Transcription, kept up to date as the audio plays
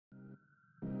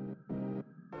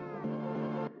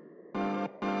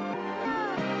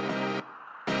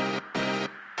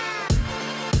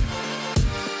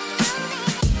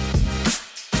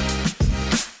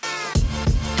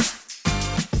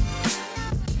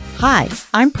Hi,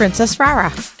 I'm Princess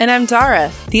Rara. And I'm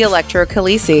Dara, the Electro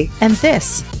Khaleesi. And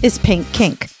this is Pink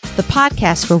Kink, the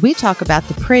podcast where we talk about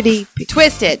the pretty,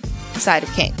 twisted side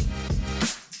of kink.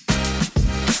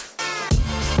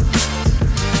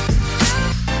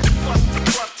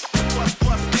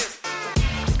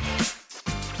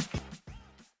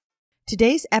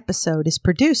 Today's episode is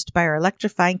produced by our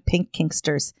electrifying Pink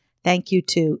Kinksters. Thank you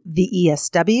to the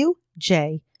ESW,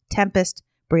 Jay, Tempest,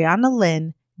 Brianna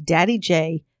Lynn, Daddy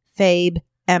J, Fabe,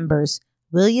 Embers,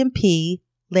 William P,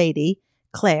 Lady,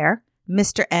 Claire,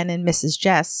 Mr. N and Mrs.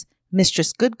 Jess,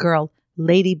 Mistress Good Girl,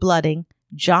 Lady Blooding,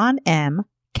 John M,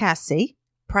 Cassie,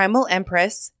 Primal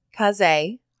Empress,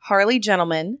 Kaze, Harley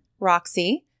Gentleman,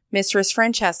 Roxy, Mistress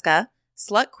Francesca,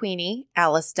 Slut Queenie,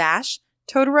 Alice Dash,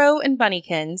 Totoro and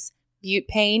Bunnykins, Butte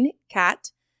Payne,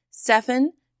 Cat,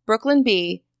 Stefan, Brooklyn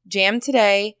B, Jam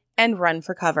Today, and Run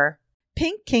for Cover.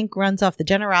 Pink Kink runs off the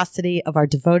generosity of our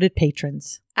devoted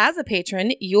patrons. As a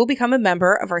patron, you will become a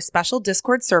member of our special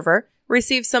Discord server,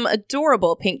 receive some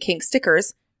adorable Pink Kink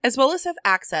stickers, as well as have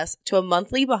access to a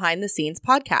monthly behind-the-scenes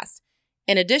podcast.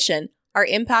 In addition, our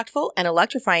impactful and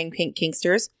electrifying Pink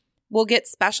Kinksters will get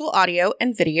special audio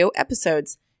and video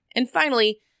episodes. And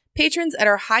finally, patrons at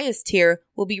our highest tier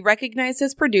will be recognized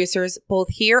as producers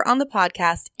both here on the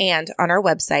podcast and on our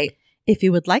website. If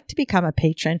you would like to become a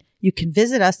patron, you can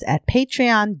visit us at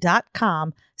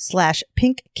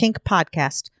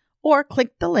patreon.com/pinkkinkpodcast or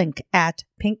click the link at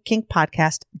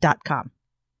pinkkinkpodcast.com.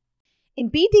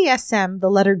 In BDSM, the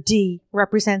letter D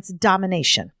represents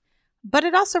domination, but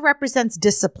it also represents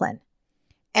discipline.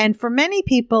 And for many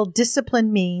people,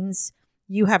 discipline means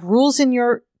you have rules in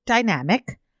your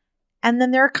dynamic, and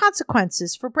then there are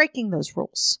consequences for breaking those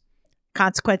rules.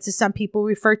 Consequences some people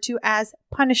refer to as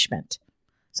punishment.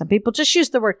 Some people just use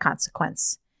the word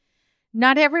consequence.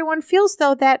 Not everyone feels,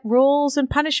 though, that rules and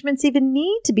punishments even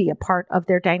need to be a part of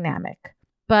their dynamic.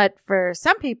 But for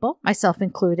some people, myself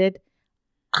included,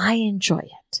 I enjoy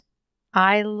it.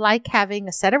 I like having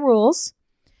a set of rules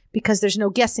because there's no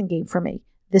guessing game for me.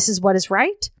 This is what is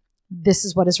right. This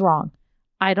is what is wrong.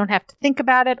 I don't have to think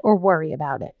about it or worry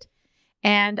about it.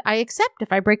 And I accept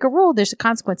if I break a rule, there's a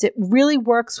consequence. It really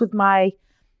works with my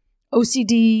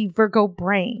OCD Virgo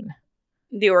brain.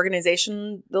 The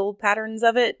organizational patterns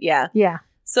of it? Yeah. Yeah.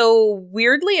 So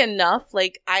weirdly enough,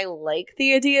 I like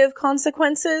the idea of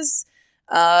consequences.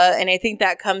 And I think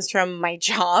that comes from my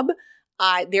job.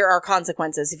 There are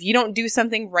consequences. If you don't do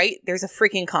something right, there's a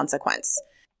freaking consequence.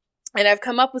 And I've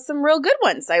come up with some real good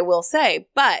ones, I will say.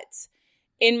 But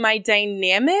in my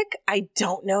dynamic, I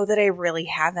don't know that I really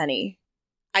have any.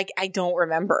 I don't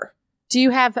remember. Do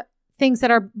you have things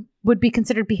that would be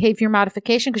considered behavior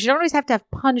modification? Because you don't always have to have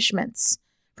punishments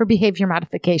for behavior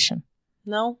modification.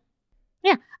 No.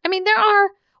 Yeah. I mean, there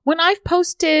are, when I've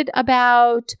posted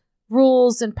about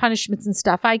rules and punishments and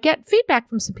stuff, I get feedback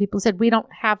from some people who said we don't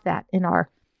have that in our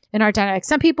dynamic.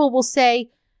 Some people will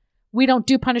say we don't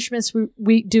do punishments,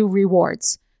 we do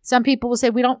rewards. Some people will say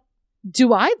we don't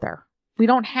do either. We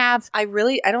don't have. I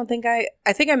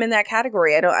think I'm in that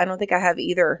category. I don't think I have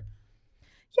either.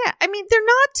 Yeah. I mean, they're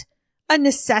not a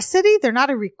necessity. They're not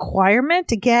a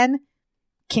requirement. Again,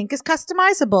 kink is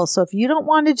customizable. So if you don't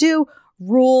want to do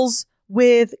rules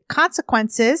with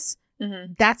consequences,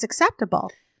 that's acceptable.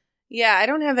 Yeah, I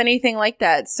don't have anything like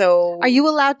that. So are you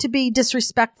allowed to be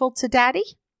disrespectful to daddy?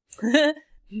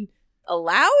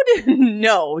 Allowed?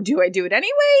 No. Do I do it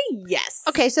anyway? Yes.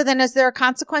 Okay, so then is there a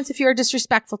consequence if you're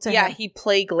disrespectful to him? Yeah, he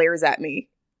glares at me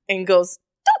and goes,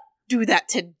 "Don't do that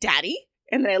to daddy."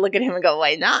 And then I look at him and go,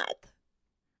 "Why not?"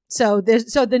 So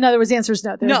in other words, the answer is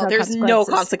no. There's no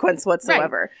consequence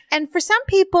whatsoever. Right. And for some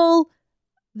people,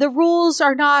 the rules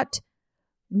are not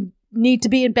need to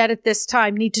be in bed at this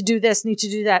time, need to do this, need to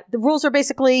do that. The rules are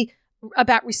basically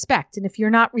about respect. And if you're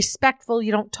not respectful,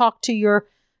 you don't talk to your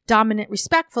dominant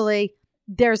respectfully,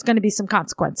 there's going to be some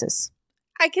consequences.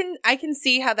 I can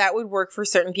see how that would work for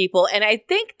certain people. And I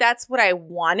think that's what I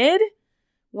wanted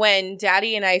when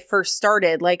Daddy and I first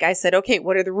started. Like I said, okay,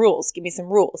 what are the rules? Give me some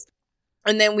rules.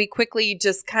 And then we quickly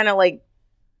just kind of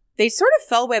they sort of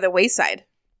fell by the wayside.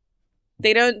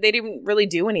 They didn't really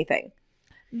do anything.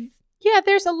 Yeah,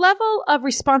 there's a level of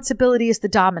responsibility as the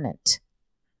dominant.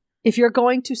 If you're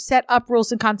going to set up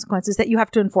rules and consequences, that you have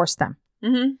to enforce them.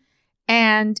 Mm-hmm.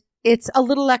 And it's a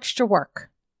little extra work.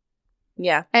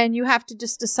 Yeah. And you have to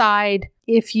just decide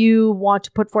if you want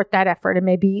to put forth that effort, and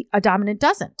maybe a dominant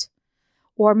doesn't.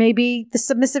 Or maybe the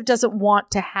submissive doesn't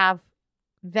want to have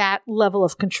that level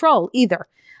of control either.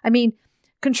 I mean,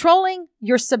 controlling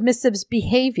your submissive's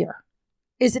behavior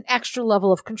is an extra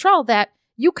level of control that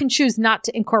you can choose not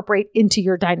to incorporate into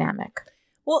your dynamic.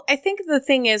 Well, I think the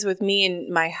thing is with me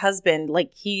and my husband,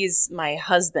 like he's my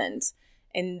husband,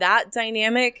 and that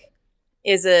dynamic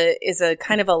is a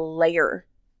kind of a layer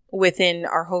within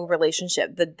our whole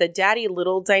relationship. The daddy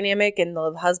little dynamic and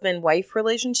the husband wife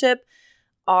relationship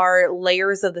are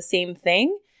layers of the same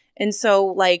thing. And so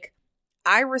like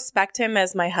I respect him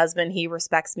as my husband, he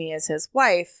respects me as his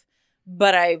wife,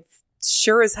 but I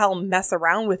sure as hell mess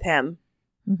around with him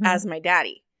as my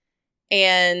daddy.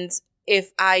 And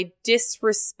if I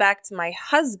disrespect my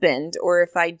husband, or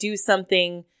if I do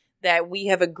something that we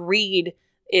have agreed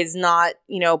is not,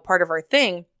 part of our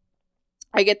thing,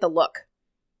 I get the look.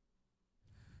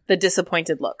 The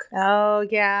disappointed look. Oh,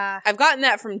 yeah. I've gotten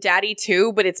that from daddy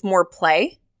too, but it's more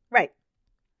play. Right.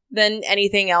 Than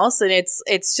anything else. And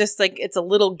it's just like, it's a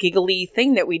little giggly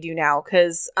thing that we do now.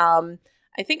 Cause,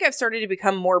 I think I've started to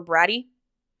become more bratty.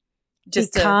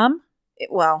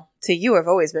 To you, I've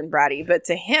always been bratty, but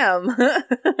to him,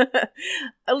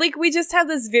 like we just have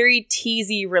this very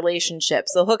teasy relationship.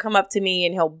 So he'll come up to me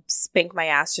and he'll spank my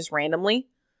ass just randomly.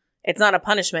 It's not a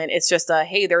punishment. It's just a,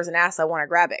 hey, there's an ass, I want to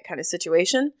grab it kind of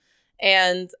situation.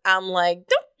 And I'm like,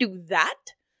 don't do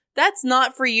that. That's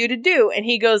not for you to do. And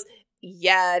he goes,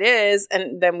 yeah, it is.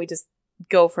 And then we just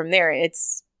go from there.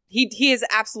 He has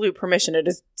absolute permission to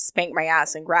just spank my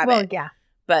ass and grab it. Well, yeah.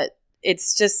 But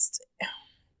it's just,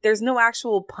 there's no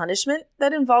actual punishment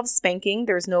that involves spanking.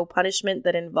 There's no punishment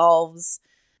that involves,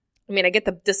 I get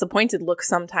the disappointed look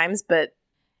sometimes, but.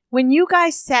 When you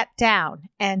guys sat down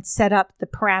and set up the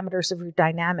parameters of your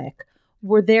dynamic,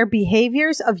 were there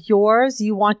behaviors of yours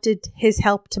you wanted his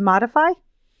help to modify?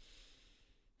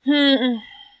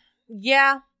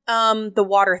 Yeah. The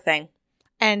water thing.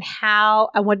 And how,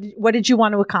 and what did you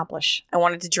want to accomplish? I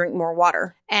wanted to drink more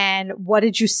water. And what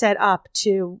did you set up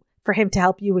for him to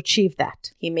help you achieve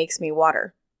that? He makes me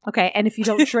water. Okay. And if you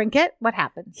don't drink it, what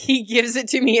happens? He gives it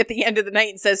to me at the end of the night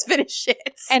and says, finish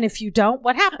it. And if you don't,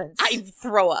 what happens? I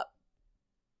throw up.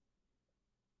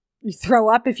 You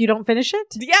throw up if you don't finish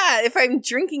it? Yeah. If I'm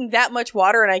drinking that much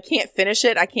water and I can't finish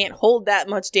it, I can't hold that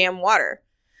much damn water.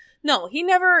 No,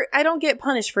 I don't get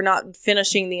punished for not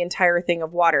finishing the entire thing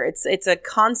of water. It's a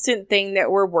constant thing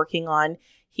that we're working on.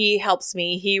 He helps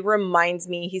me. He reminds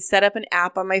me. He set up an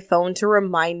app on my phone to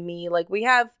remind me. Like we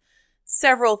have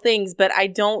several things, but I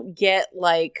don't get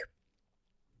like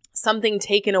something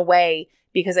taken away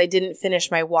because I didn't finish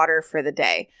my water for the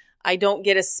day. I don't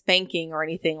get a spanking or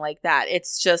anything like that.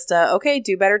 It's just okay,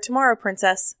 do better tomorrow,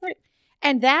 princess. Right.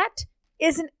 And that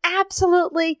is an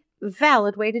absolutely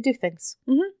valid way to do things.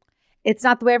 Mm-hmm. It's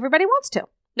not the way everybody wants to.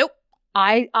 Nope.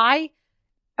 I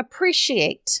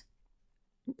appreciate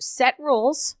set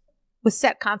rules with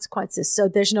set consequences. So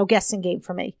there's no guessing game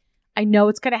for me. I know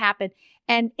it's going to happen.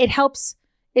 And it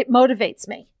motivates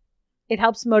me. It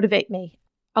helps motivate me.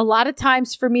 A lot of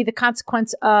times for me, the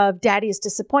consequence of daddy is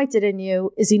disappointed in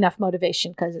you is enough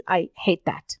motivation because I hate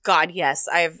that. God, yes.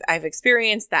 I've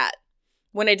experienced that.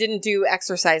 When I didn't do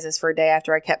exercises for a day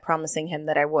after I kept promising him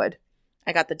that I would.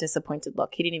 I got the disappointed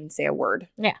look. He didn't even say a word.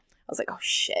 Yeah. I was like, oh,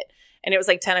 shit. And it was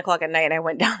like 10 o'clock at night and I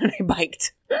went down and I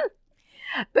biked.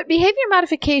 But behavior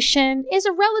modification is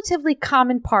a relatively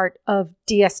common part of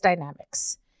DS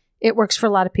dynamics. It works for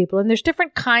a lot of people. And there's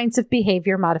different kinds of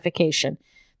behavior modification.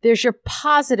 There's your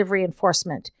positive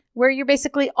reinforcement, where you're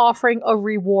basically offering a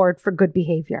reward for good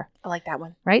behavior. I like that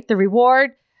one. Right? The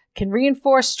reward can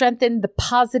reinforce, strengthen the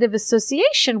positive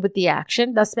association with the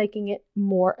action, thus making it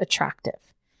more attractive.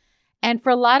 And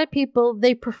for a lot of people,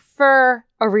 they prefer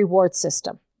a reward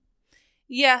system.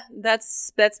 Yeah,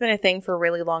 that's been a thing for a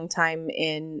really long time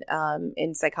in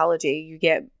psychology.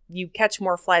 You catch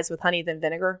more flies with honey than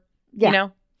vinegar. Yeah.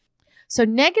 So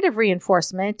negative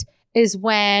reinforcement is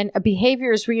when a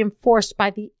behavior is reinforced by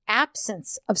the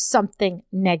absence of something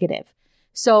negative.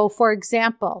 So, for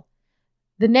example,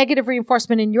 the negative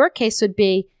reinforcement in your case would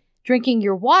be drinking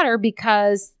your water,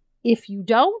 because if you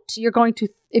don't,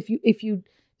 if you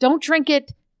don't drink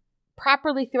it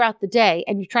properly throughout the day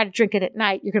and you try to drink it at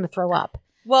night, you're going to throw up.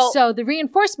 Well, so the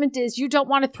reinforcement is you don't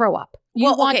want to throw up.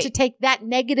 You want to take that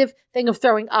negative thing of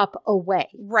throwing up away.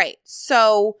 Right.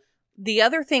 So the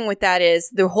other thing with that is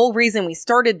the whole reason we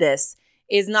started this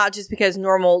is not just because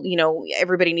normal,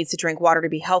 everybody needs to drink water to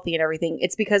be healthy and everything.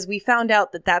 It's because we found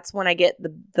out that that's when I get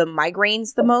the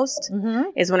migraines the most,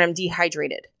 is when I'm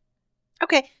dehydrated.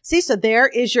 Okay. See, so there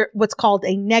is your what's called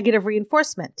a negative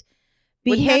reinforcement.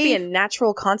 Wouldn't that be a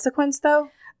natural consequence, though?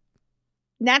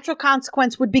 Natural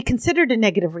consequence would be considered a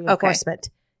negative reinforcement.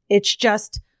 Okay. It's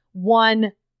just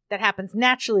one that happens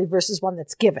naturally versus one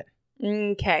that's given.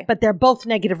 Okay. But they're both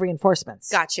negative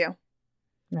reinforcements. Got you.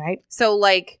 Right? So,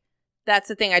 that's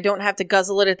the thing. I don't have to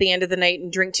guzzle it at the end of the night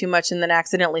and drink too much and then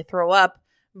accidentally throw up.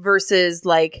 versus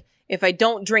like if I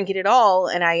don't drink it at all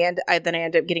and I end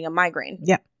up getting a migraine.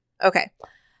 Yep. Okay.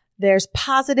 There's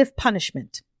positive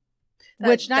punishment,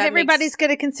 which not everybody's going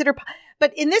to consider.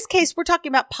 But in this case, we're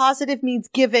talking about positive means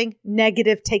giving,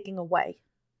 negative taking away.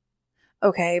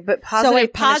 Okay, but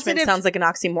positive punishment sounds like an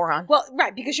oxymoron. Well,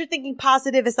 right, because you're thinking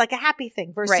positive is like a happy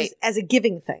thing versus as a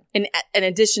giving thing. In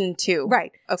addition to.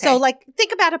 Right. Okay. So like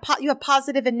think about you have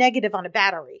positive and negative on a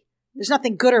battery. There's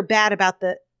nothing good or bad about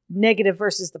the negative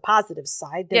versus the positive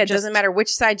side. It doesn't matter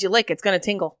which side you lick, it's going to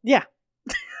tingle. Yeah.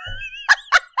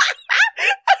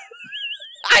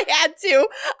 I had to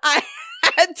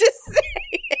say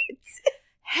it.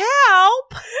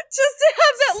 Help! Just to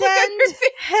have that look on your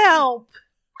face. Help!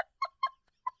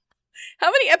 How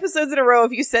many episodes in a row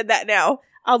have you said that now?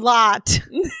 A lot.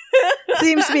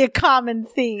 Seems to be a common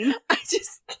theme.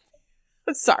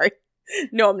 I'm sorry.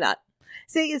 No, I'm not.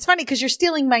 See, it's funny because you're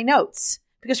stealing my notes.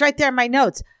 Because right there in my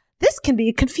notes, this can be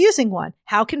a confusing one.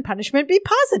 How can punishment be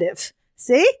positive?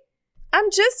 See? I'm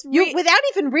just without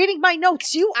even reading my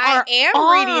notes, I am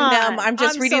reading them. I'm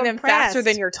just reading them faster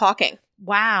than you're talking.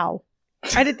 Wow.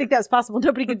 I didn't think that was possible.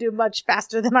 Nobody can do much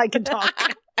faster than I can talk.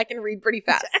 I can read pretty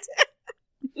fast.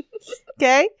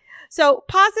 Okay. So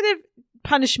positive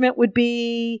punishment would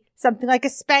be something like a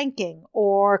spanking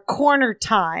or corner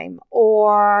time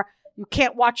or you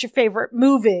can't watch your favorite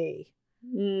movie.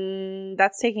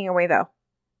 That's taking away though.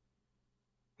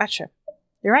 Gotcha.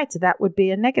 You're right. So that would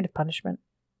be a negative punishment.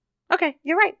 Okay.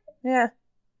 You're right. Yeah.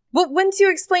 But once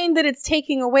you explained that it's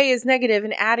taking away is negative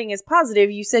and adding is positive,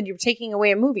 you said you're taking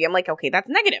away a movie. I'm like, okay, that's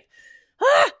negative.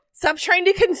 Stop trying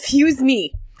to confuse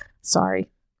me. Sorry.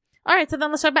 All right, so then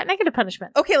let's talk about negative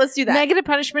punishment. Okay, let's do that. Negative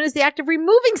punishment is the act of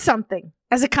removing something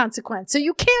as a consequence. So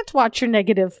you can't watch your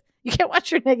negative. You can't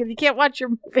watch your negative. You can't watch your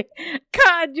movie.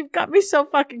 God, you've got me so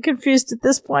fucking confused at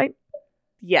this point.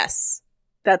 Yes.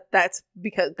 That's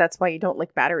because that's why you don't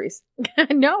lick batteries.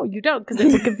 No, you don't, because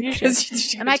it's a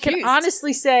confusion. And I can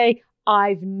honestly say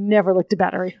I've never licked a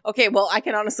battery. Okay, well, I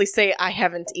can honestly say I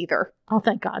haven't either. Oh,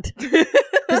 thank God.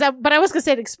 But I was going to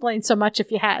say it explains so much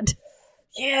if you had.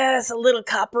 Yes, a little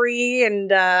coppery and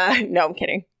no, I'm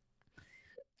kidding.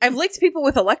 I've licked people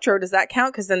with electro. Does that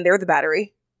count? Because then they're the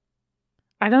battery.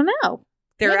 I don't know.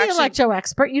 You're the electro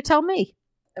expert. You tell me.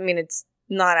 I mean, it's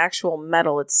not actual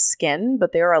metal. It's skin,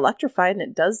 but they are electrified and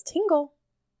it does tingle.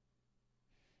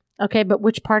 Okay, but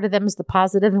which part of them is the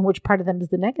positive and which part of them is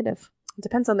the negative? It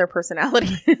depends on their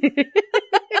personality.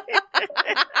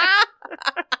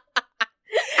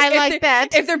 I like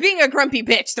that. If they're being a grumpy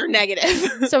bitch, they're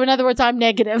negative. So in other words, I'm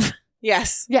negative.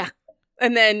 Yes. Yeah.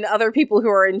 And then other people who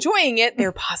are enjoying it,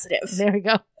 they're positive. There we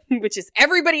go. Which is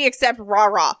everybody except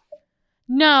rah-rah.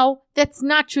 No, that's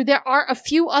not true. There are a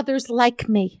few others like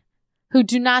me who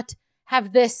do not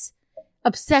have this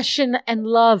obsession and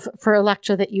love for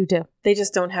Electra that you do. They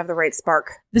just don't have the right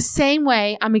spark. The same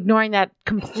way, I'm ignoring that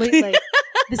completely.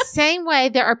 The same way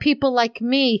there are people like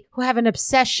me who have an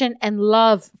obsession and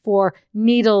love for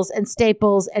needles and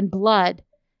staples and blood,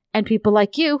 and people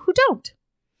like you who don't.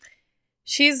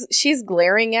 She's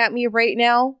glaring at me right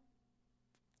now.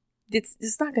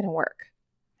 It's not going to work.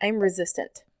 I'm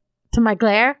resistant. To my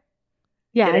glare?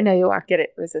 Yeah, I know you are. Get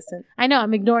it? Resistant. I know.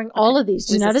 I'm ignoring all of these.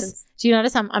 Do you notice? Do you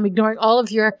notice? I'm ignoring all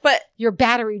of your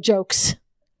battery jokes.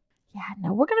 Yeah,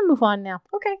 no, we're going to move on now.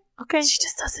 Okay. She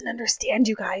just doesn't understand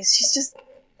you guys.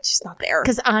 She's not there.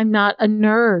 Because I'm not a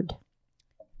nerd.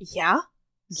 Yeah?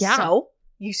 Yeah. So?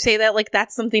 You say that like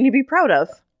that's something to be proud of.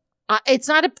 It's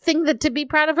not a thing to be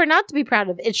proud of or not to be proud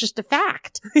of. It's just a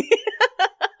fact.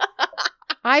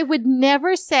 I would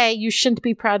never say you shouldn't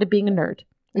be proud of being a nerd.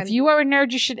 If you are a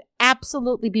nerd, you should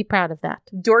absolutely be proud of that.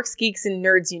 Dorks, geeks, and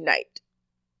nerds unite.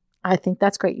 I think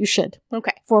that's great. You should.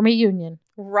 Okay. Form a union.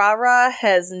 Rara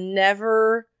has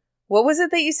never... What was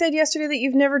it that you said yesterday that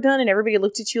you've never done and everybody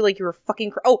looked at you like you were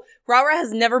fucking... Rara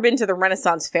has never been to the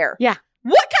Renaissance Fair. Yeah.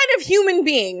 What kind of human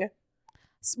being?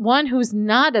 One who's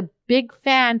not a big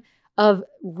fan of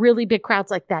really big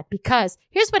crowds like that. Because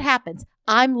here's what happens.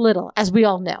 I'm little, as we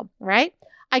all know, right?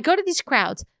 I go to these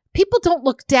crowds. People don't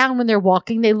look down when they're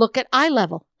walking. They look at eye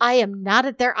level. I am not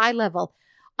at their eye level.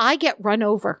 I get run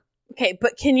over. Okay,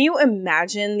 but can you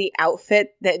imagine the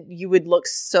outfit that you would look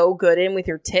so good in with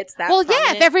your tits that prominent?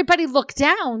 Yeah, if everybody looked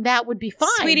down, that would be fine.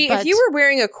 Sweetie, if you were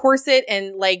wearing a corset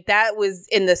and like that was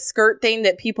in the skirt thing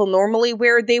that people normally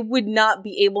wear, they would not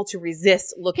be able to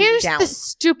resist looking down. Here's the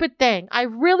stupid thing. I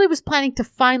really was planning to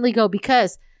finally go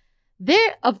because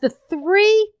of the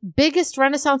 3 biggest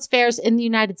Renaissance fairs in the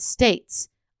United States,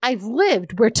 I've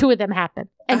lived where 2 of them happen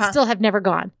and still have never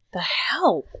gone. The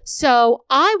hell? So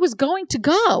I was going to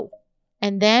go.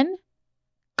 And then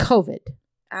COVID.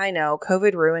 I know.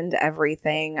 COVID ruined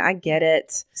everything. I get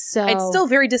it. So It's still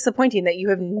very disappointing that you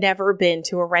have never been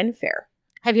to a Ren Fair.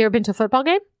 have you ever been to a football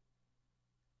game?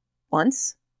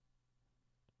 Once?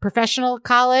 Professional,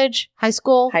 college, high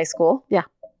school? High school? Yeah.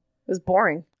 It was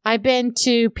boring. I've been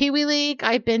to Pee Wee League.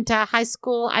 I've been to high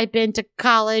school. I've been to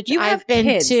college. You have I've been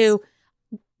kids. to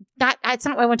it's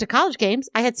not why I went to college games.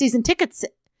 I had season tickets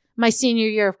my senior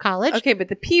year of college. Okay, but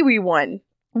the Pee Wee one.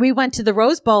 We went to the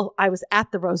Rose Bowl. I was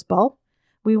at the Rose Bowl.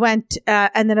 We went,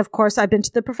 and then of course I've been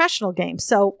to the professional games.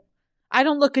 So I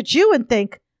don't look at you and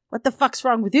think, what the fuck's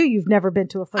wrong with you? You've never been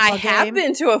to a football game. I have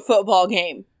been to a football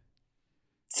game.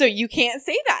 So you can't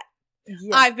say that.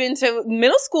 Yeah. I've been to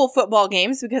middle school football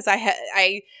games because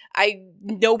I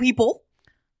know people.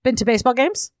 Been to baseball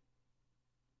games?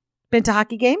 Been to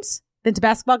hockey games? Been to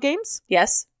basketball games?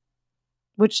 Yes.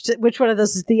 Which one of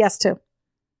those is the yes to?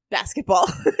 Basketball.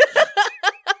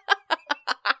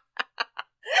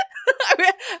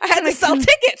 I had to sell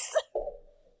tickets.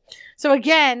 So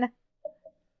again,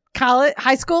 college,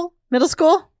 high school, middle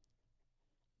school?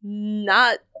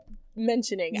 Not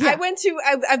mentioning. Yeah.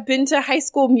 I've been to high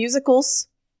school musicals.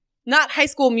 Not High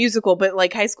School Musical, but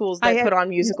like high schools that put on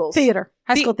musicals. Theater.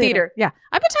 High school theater. Yeah.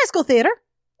 I've been to high school theater.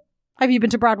 Have you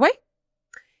been to Broadway?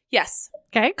 Yes.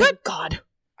 Okay, good. Thank God.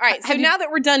 All right. So now that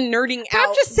we're done nerding What out.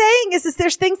 I'm just saying is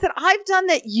there's things that I've done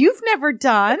that you've never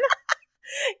done.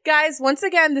 Guys, once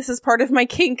again, this is part of my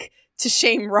kink to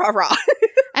shame rah-rah.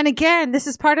 And again, this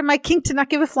is part of my kink to not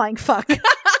give a flying fuck.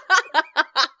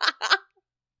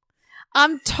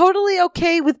 I'm totally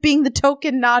okay with being the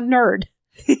token non-nerd.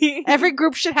 Every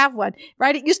group should have one,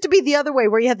 right? It used to be the other way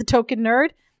where you had the token nerd.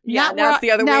 Yeah, now it's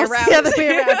the other way now around. It's the other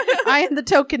way around. I am the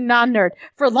token non-nerd.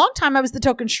 For a long time, I was the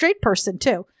token straight person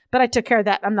too, but I took care of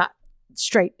that. I'm not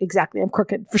straight exactly. I'm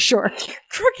crooked for sure.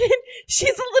 Crooked?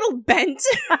 She's a little bent.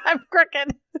 I'm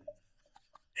crooked.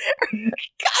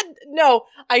 God, no,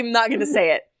 I'm not going to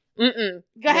say it. Mm-mm.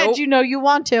 Go ahead. Nope. You know you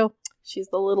want to. She's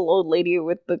the little old lady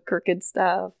with the crooked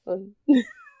stuff and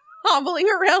hobbling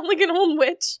around like an old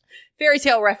witch. Fairy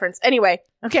tale reference. Anyway.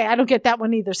 Okay, I don't get that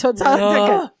one either, so it's all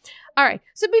good. All right.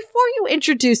 So before you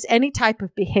introduce any type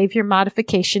of behavior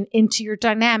modification into your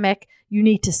dynamic, you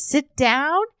need to sit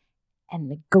down and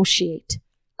negotiate.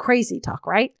 Crazy talk,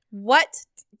 right? What?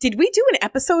 Did we do an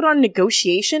episode on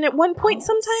negotiation at one point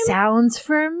sometime? Sounds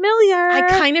familiar. I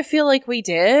kind of feel like we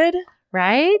did.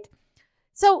 Right?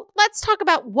 So let's talk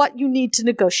about what you need to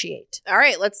negotiate. All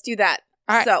right, let's do that.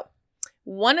 All right. So,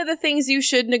 one of the things you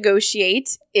should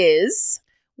negotiate is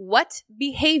what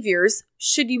behaviors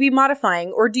should you be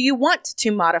modifying or do you want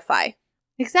to modify?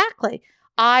 Exactly.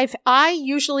 I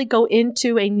usually go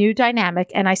into a new dynamic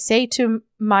and I say to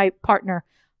my partner,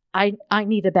 I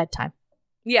need a bedtime.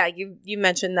 Yeah, you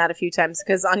mentioned that a few times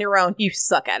because on your own, you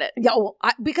suck at it. Yeah, well,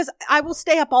 because I will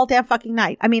stay up all damn fucking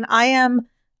night. I mean,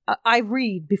 I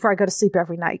read before I go to sleep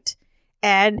every night.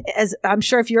 And as I'm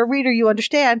sure if you're a reader, you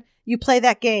understand, you play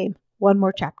that game. One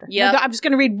more chapter. Yeah. I'm just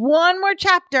going to read one more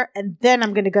chapter and then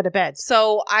I'm going to go to bed.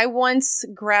 So I once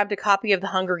grabbed a copy of The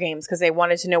Hunger Games because I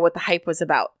wanted to know what the hype was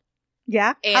about.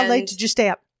 Yeah? How late did you stay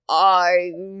up?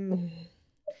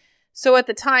 So at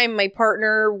the time, my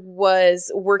partner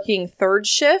was working third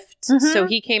shift. Mhm. So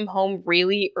he came home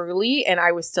really early and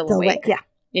I was still awake. Yeah.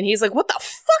 And he's like, what the fuck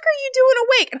are you doing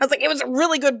awake? And I was like, it was a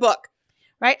really good book.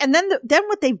 Right. And then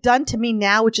what they've done to me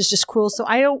now, which is just cruel. So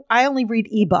I only read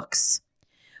ebooks,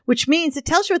 which means it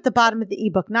tells you at the bottom of the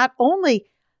ebook, not only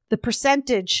the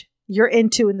percentage you're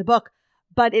into in the book,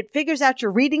 but it figures out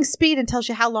your reading speed and tells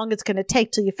you how long it's going to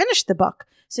take till you finish the book.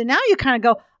 So now you kind of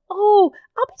go, oh,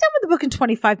 I'll be done with the book in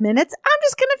 25 minutes. I'm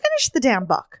just going to finish the damn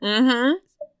book. Mm-hmm.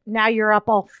 Now you're up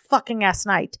all fucking ass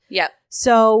night. Yep.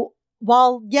 So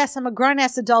while, yes, I'm a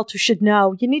grown-ass adult who should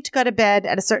know you need to go to bed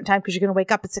at a certain time because you're going to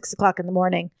wake up at 6 o'clock in the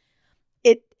morning.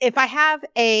 If I have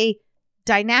a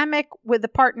dynamic with a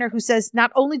partner who says,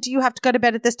 not only do you have to go to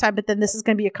bed at this time, but then this is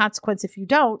going to be a consequence if you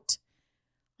don't,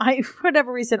 for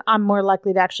whatever reason, I'm more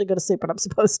likely to actually go to sleep when I'm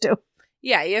supposed to.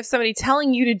 Yeah, you have somebody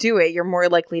telling you to do it, you're more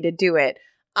likely to do it.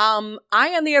 I,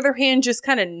 on the other hand, just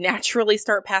kind of naturally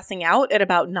start passing out at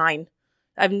about 9.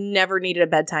 I've never needed a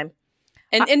bedtime.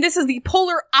 And this is the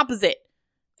polar opposite.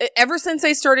 Ever since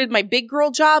I started my big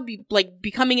girl job, like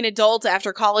becoming an adult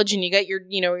after college and you get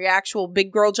your actual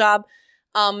big girl job,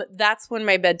 that's when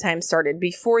my bedtime started.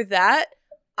 Before that,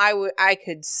 I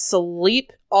could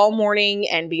sleep all morning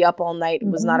and be up all night. It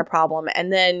was not a problem.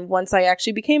 And then once I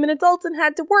actually became an adult and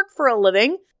had to work for a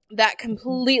living, that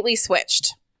completely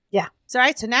switched. Yeah. So, all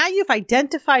right. So now you've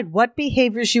identified what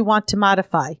behaviors you want to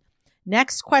modify.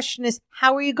 Next question is,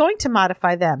 how are you going to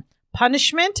modify them?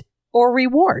 Punishment or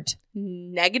reward?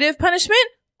 Negative punishment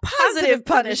Positive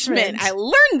punishment. I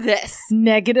learned this.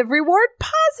 Negative reward,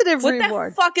 positive What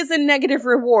reward. the fuck is a negative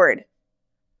reward?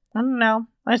 I don't know.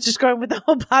 I was just going with the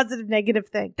whole positive negative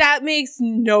thing. That makes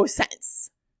no sense.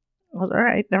 Well, all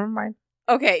right, never mind.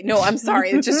 Okay, no, I'm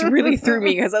sorry. It just really threw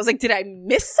me because I was like, did I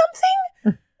miss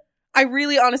something? I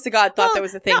really, honest to God, thought that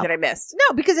was a thing that I missed.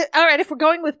 No, because, all right, if we're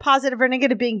going with positive or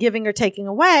negative being giving or taking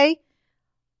away,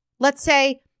 let's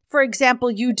say, for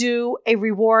example, you do a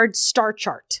reward star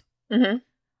chart. Mm-hmm.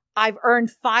 I've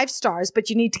earned 5 stars, but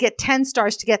you need to get 10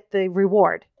 stars to get the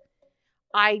reward.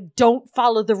 I don't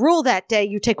follow the rule that day.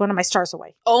 You take one of my stars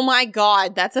away. Oh my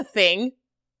God, that's a thing.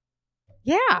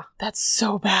 Yeah. That's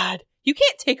so bad. You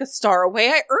can't take a star away.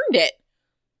 I earned it.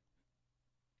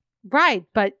 Right.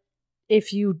 But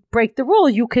if you break the rule,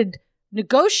 you could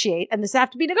negotiate, and this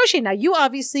have to be negotiated. Now, you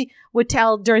obviously would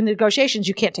tell during the negotiations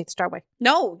you can't take the star away.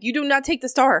 No, you do not take the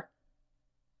star.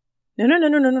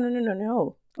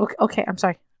 No. Okay, I'm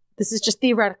sorry. This is just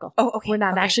theoretical. Oh, okay. We're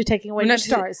not actually taking away your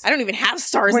stars. I don't even have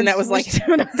stars, and that was like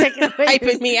we're not taking away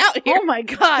hyping me out here. Oh my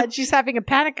God, she's having a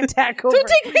panic attack over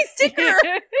Don't take my sticker.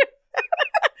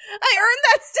 I earned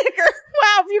that sticker.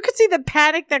 Wow, if you could see the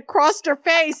panic that crossed her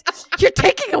face. You're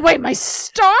taking away my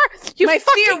star? My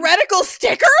theoretical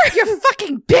sticker? You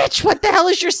fucking bitch. What the hell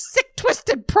is your sick,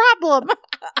 twisted problem?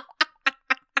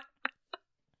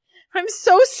 I'm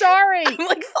so sorry. I'm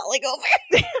like falling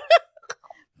over.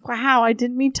 Wow, I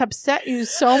didn't mean to upset you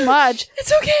so much.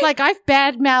 It's okay. Like, I've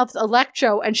bad-mouthed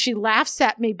Electro, and she laughs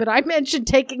at me, but I mentioned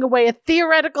taking away a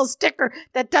theoretical sticker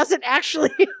that doesn't actually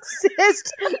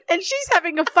exist, and she's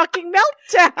having a fucking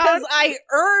meltdown. Because I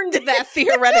earned that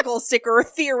theoretical sticker,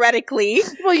 theoretically.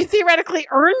 Well, you theoretically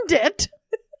earned it.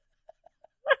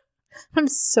 I'm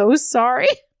so sorry.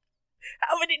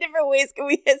 How many different ways can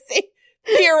we say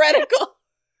theoretical?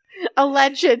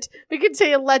 Alleged. We can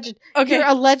say alleged. Okay. Your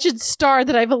alleged star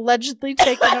that I've allegedly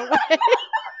taken away.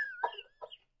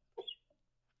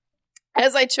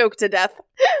 As I choke to death.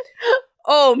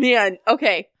 Oh, man.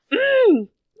 Okay. I'm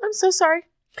so sorry.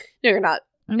 No, you're not.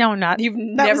 No, I'm not. You've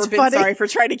never been funny. sorry for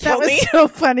trying to kill me. That was so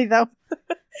funny, though.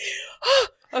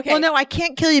 Okay. Well, no, I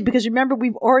can't kill you because remember,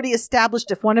 we've already established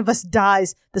if one of us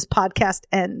dies, this podcast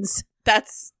ends.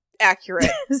 That's accurate.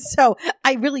 So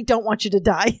I really don't want you to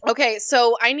die. Okay,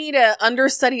 so I need a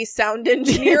understudy sound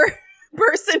engineer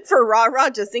person for Rah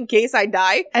Rah just in case I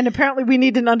die. And apparently we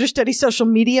need an understudy social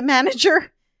media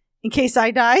manager in case I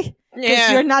die.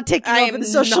 Because you're not taking over the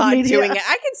social media. Doing it.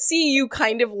 I can see you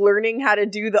kind of learning how to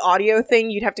do the audio thing.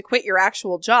 You'd have to quit your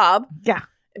actual job. Yeah.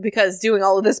 Because doing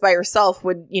all of this by yourself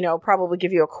would, probably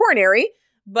give you a coronary.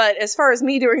 But as far as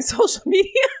me doing social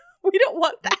media, we don't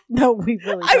want that. No, we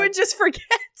really don't. I would just forget.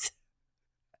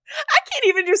 I can't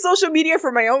even do social media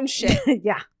for my own shit.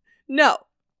 Yeah. No.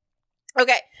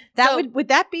 Okay. Would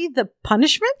that be the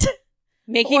punishment?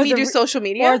 Making me do social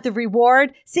media? Or the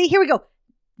reward? See, here we go.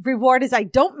 Reward is I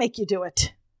don't make you do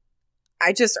it.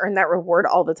 I just earn that reward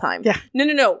all the time. Yeah.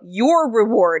 No. Your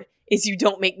reward is you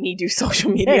don't make me do social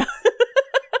media.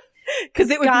 Because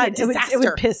it would be a disaster. It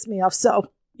would piss me off so.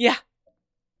 Yeah.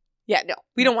 Yeah, no.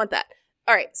 We don't want that.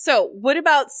 All right. So what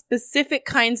about specific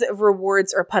kinds of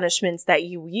rewards or punishments that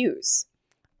you use?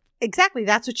 Exactly.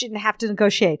 That's what you have to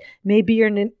negotiate. Maybe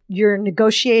you're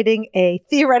negotiating a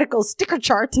theoretical sticker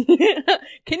chart.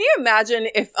 Can you imagine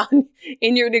if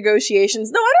in your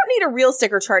negotiations, no, I don't need a real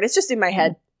sticker chart. It's just in my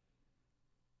head.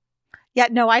 Yeah,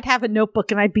 no, I'd have a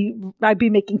notebook and I'd be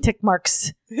making tick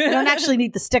marks. I don't actually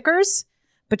need the stickers,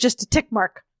 but just a tick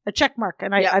mark, a check mark.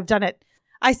 And I've done it.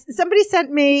 Somebody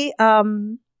sent me,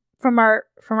 from our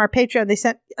Patreon, they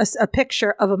sent us a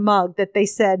picture of a mug that they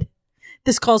said,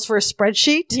 this calls for a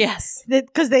spreadsheet. Yes.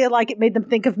 Because they it made them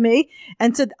think of me.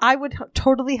 And said I would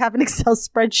totally have an Excel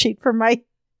spreadsheet for my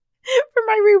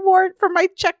reward, for my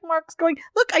check marks going,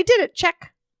 look, I did it.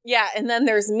 Check. Yeah. And then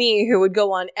there's me who would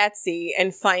go on Etsy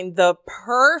and find the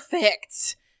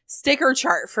perfect sticker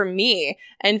chart for me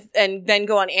and then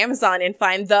go on Amazon and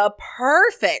find the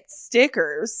perfect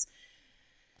stickers.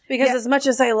 Because as much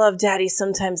as I love Daddy,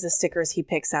 sometimes the stickers he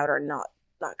picks out are not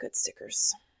good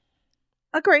stickers.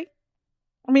 Agree.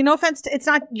 I mean, no offense it's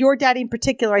not your daddy in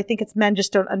particular. I think it's men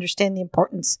just don't understand the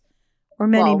importance, or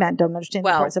many men don't understand the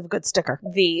importance of a good sticker.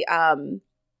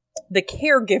 The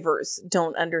caregivers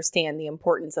don't understand the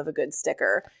importance of a good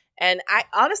sticker. And I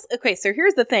honestly, okay, so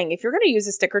here's the thing. If you're going to use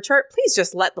a sticker chart, please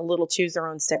just let the little choose their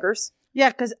own stickers. Yeah,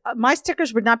 because my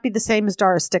stickers would not be the same as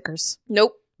Dara's stickers.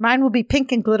 Nope. Mine will be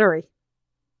pink and glittery.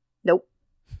 Nope.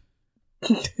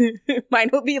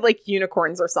 Mine will be like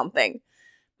unicorns or something.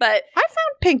 But I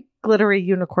found pink glittery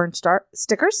unicorn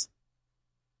stickers.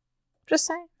 Just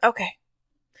saying. Okay.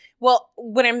 Well,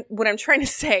 what I'm trying to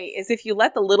say is if you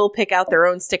let the little pick out their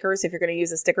own stickers, if you're going to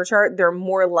use a sticker chart, they're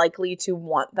more likely to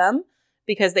want them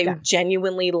because they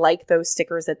genuinely like those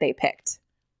stickers that they picked.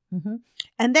 Mm-hmm.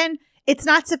 And then it's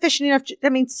not sufficient enough. I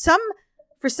mean,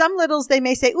 for some littles, they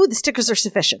may say, ooh, the stickers are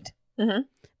sufficient. Mm-hmm.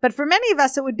 But for many of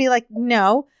us, it would be like,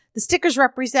 no, the stickers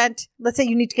represent, let's say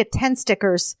you need to get 10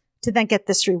 stickers to then get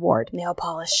this reward. Nail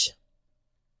polish.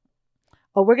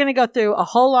 Oh, we're going to go through a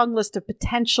whole long list of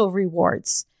potential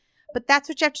rewards. But that's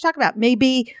what you have to talk about.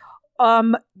 Maybe you're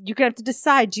going to have to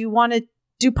decide, do you want to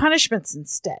do punishments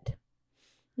instead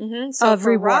of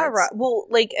rewards? Well,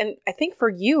 like, and I think for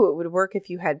you, it would work if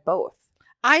you had both.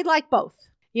 I like both.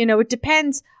 You know, it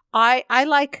depends. I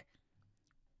like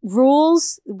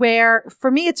rules where, for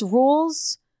me, it's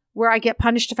rules where I get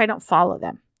punished if I don't follow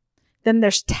them. Then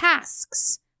there's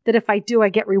tasks that if I do, I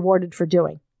get rewarded for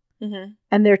doing. Mm-hmm.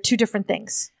 And they're two different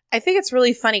things. I think it's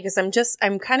really funny because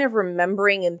I'm kind of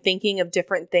remembering and thinking of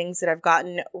different things that I've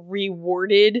gotten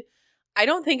rewarded. I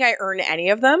don't think I earn any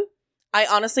of them. I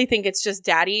honestly think it's just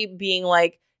daddy being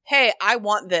like, hey, I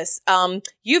want this.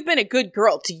 You've been a good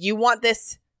girl. Do you want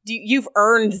this? You've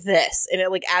earned this. And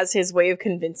it like as his way of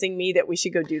convincing me that we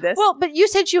should go do this. Well, but you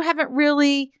said you haven't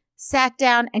really sat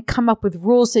down and come up with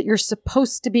rules that you're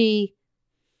supposed to be.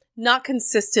 Not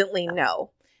consistently,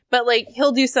 no. But like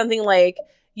he'll do something like,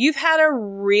 you've had a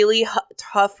really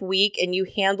tough week and you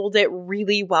handled it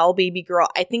really well, baby girl.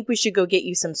 I think we should go get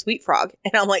you some Sweet Frog.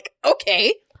 And I'm like,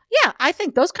 okay. Yeah, I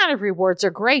think those kind of rewards are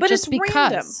great. But just it's because.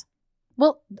 Random.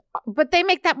 Well, but they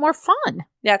make that more fun.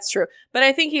 That's true. But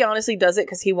I think he honestly does it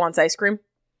because he wants ice cream.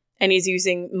 And he's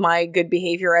using my good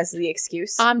behavior as the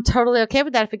excuse. I'm totally okay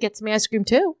with that if it gets me ice cream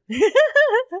too.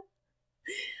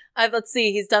 Let's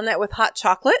see. He's done that with hot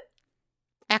chocolate.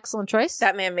 Excellent choice.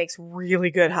 That man makes really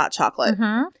good hot chocolate.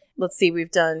 Mm-hmm. Let's see.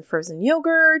 We've done frozen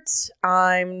yogurt.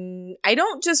 I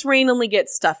don't just randomly get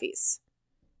stuffies.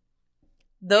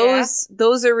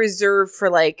 Those are reserved for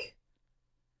like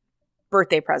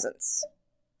birthday presents.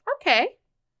 Okay.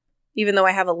 Even though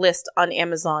I have a list on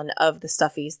Amazon of the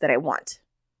stuffies that I want.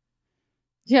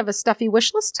 You have a stuffy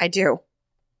wish list? I do.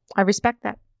 I respect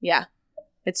that. Yeah.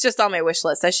 It's just on my wish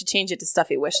list. I should change it to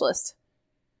stuffy wish list.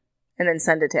 And then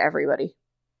send it to everybody.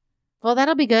 Well,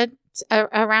 that'll be good.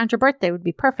 Around your birthday would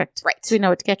be perfect. Right. So we know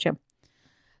what to get you.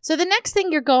 So the next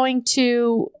thing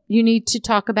you need to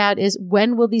talk about is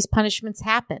when will these punishments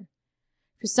happen?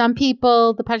 For some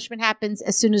people, the punishment happens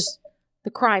as soon as the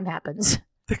crime happens.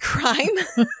 The crime?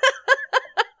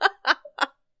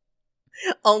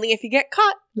 Only if you get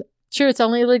caught. Sure, it's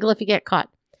only illegal if you get caught.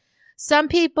 Some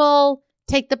people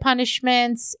take the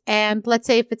punishments and let's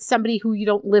say if it's somebody who you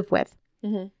don't live with,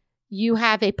 mm-hmm. you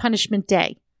have a punishment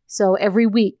day. So every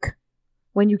week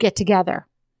when you get together,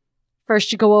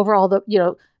 first you go over all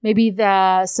the, maybe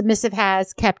the submissive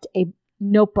has kept a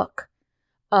notebook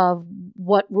of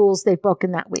what rules they've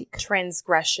broken that week.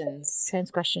 Transgressions.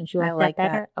 You like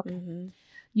that better? That. Okay. Mm-hmm.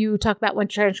 You talk about when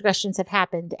transgressions have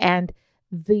happened and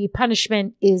the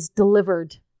punishment is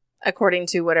delivered. According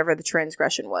to whatever the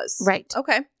transgression was. Right.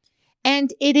 Okay.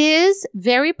 And it is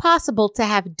very possible to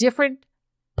have different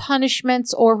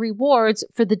punishments or rewards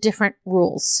for the different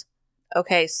rules.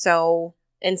 Okay, so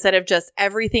instead of just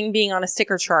everything being on a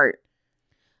sticker chart.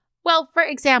 Well, for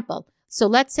example, so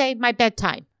let's say my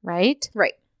bedtime, right?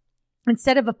 Right.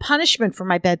 Instead of a punishment for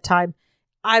my bedtime,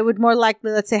 I would more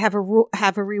likely, let's say, have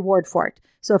a reward for it.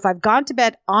 So if I've gone to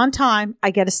bed on time, I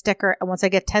get a sticker. And once I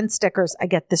get 10 stickers, I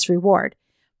get this reward.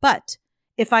 But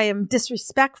if I am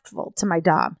disrespectful to my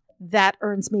dom, that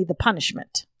earns me the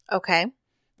punishment. Okay.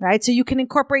 Right? So you can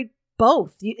incorporate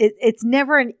both. It's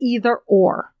never an either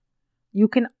or. You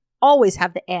can always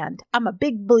have the and. I'm a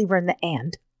big believer in the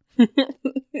and.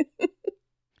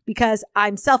 Because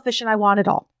I'm selfish and I want it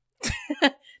all.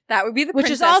 That would be the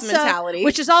princess mentality.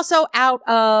 Which is also out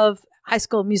of High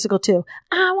School Musical 2.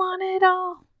 I want it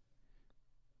all.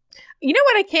 You know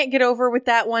what I can't get over with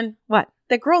that one? What?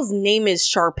 The girl's name is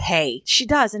Sharpay. She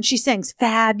does. And she sings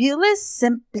fabulous,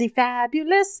 simply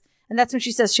fabulous. And that's when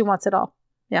she says she wants it all.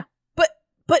 Yeah.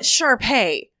 But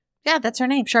Sharpay. Yeah, that's her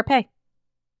name. Sharpay.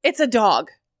 It's a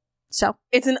dog. So?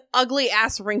 It's an ugly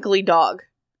ass wrinkly dog.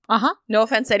 Uh-huh. No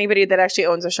offense to anybody that actually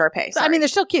owns a Sharpay. I mean, they're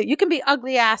still cute. You can be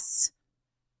ugly ass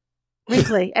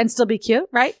wrinkly and still be cute,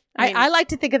 right? I like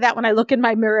to think of that when I look in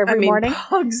my mirror every morning.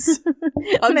 Pugs.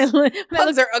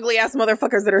 Pugs are ugly ass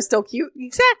motherfuckers that are still cute.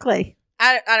 Exactly.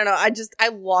 I don't know. I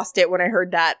lost it when I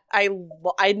heard that.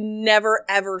 I'd never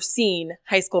ever seen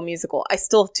High School Musical. I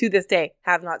still to this day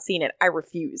have not seen it. I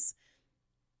refuse.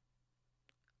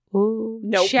 Ooh,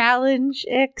 nope. Challenge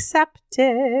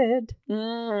accepted.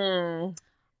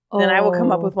 Then I will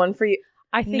come up with one for you.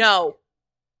 I think no.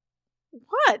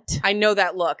 What? I know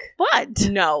that look. What?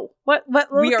 No. What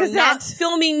look We are is not that?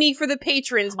 filming me for the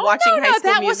patrons Oh, watching no, High School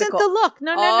that Musical. wasn't the look.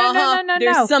 No.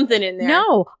 There's something in there.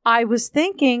 No, I was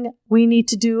thinking we need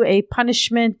to do a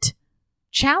punishment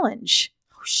challenge.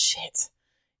 Oh, shit.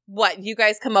 What? You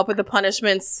guys come up with the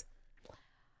punishments?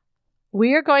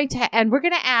 We are going to, and we're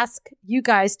going to ask you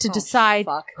guys to decide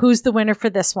fuck. who's the winner for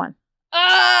this one.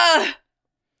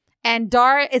 And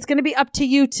Dara, it's going to be up to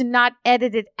you to not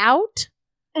edit it out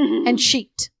and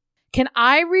cheat. Can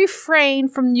I refrain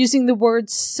from using the word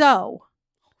so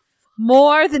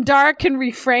more than Dara can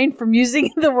refrain from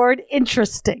using the word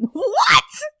interesting? What?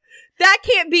 That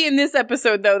can't be in this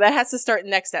episode, though. That has to start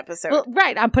next episode. Well,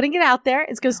 right. I'm putting it out there.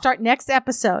 It's going to start next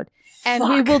episode. And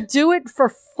we Fuck. will do it for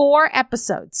 4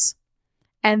 episodes.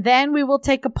 And then we will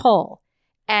take a poll.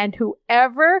 And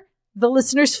whoever the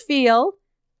listeners feel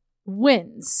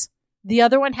wins. The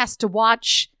other one has to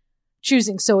watch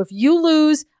choosing. So if you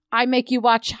lose, I make you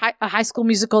watch a High School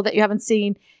Musical that you haven't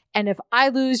seen. And if I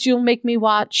lose, you'll make me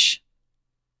watch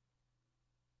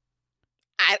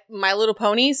My Little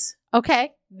Ponies?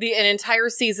 Okay. An entire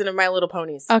season of My Little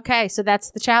Ponies. Okay, so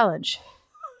that's the challenge.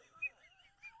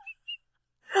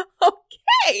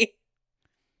 Okay.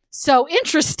 So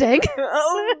interesting.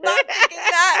 Oh, not thinking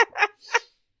that.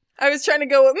 I was trying to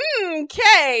go,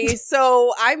 okay,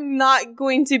 so I'm not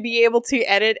going to be able to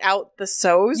edit out the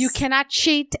so's. You cannot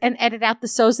cheat and edit out the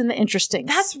so's and the interestings.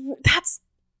 That's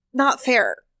not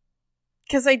fair.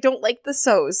 Because I don't like the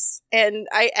so's. And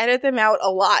I edit them out a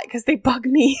lot because they bug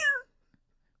me.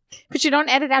 But you don't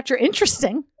edit out your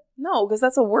interesting. No, because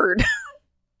that's a word.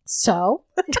 So?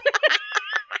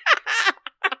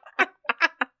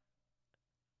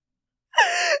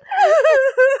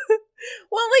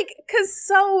 Well, because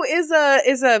so is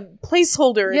a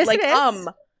placeholder. Yes, like, it is.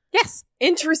 Yes.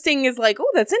 Interesting is like,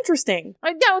 oh, that's interesting.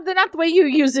 No, they're not the way you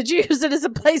use it. You use it as a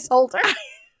placeholder.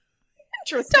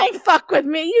 Interesting. Don't fuck with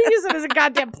me. You use it as a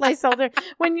goddamn placeholder.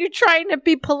 When you're trying to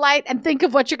be polite and think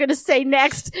of what you're going to say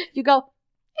next, you go,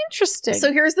 interesting.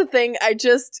 So here's the thing. I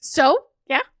just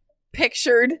Yeah.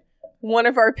 pictured one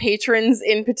of our patrons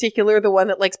in particular, the one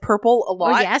that likes purple a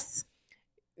lot. Oh, yes.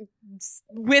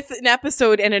 With an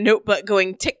episode and a notebook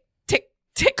going tick, tick,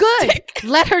 tick, Good. tick.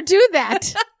 Let her do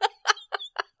that.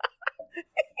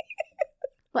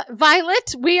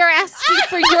 Violet, we are asking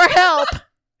for your help.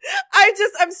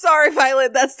 I'm sorry,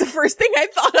 Violet. That's the first thing I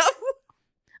thought of.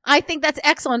 I think that's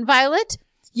excellent. Violet,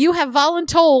 you have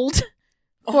voluntold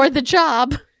for the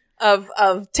job. Of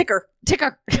ticker.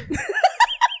 Ticker. I'm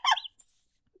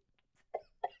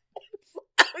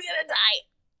gonna die.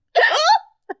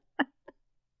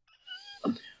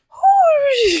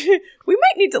 We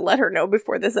might need to let her know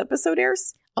before this episode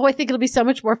airs. Oh, I think it'll be so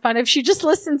much more fun if she just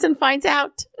listens and finds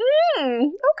out.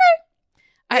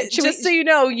 Okay. So you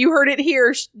know, you heard it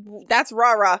here. That's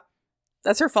rah-rah.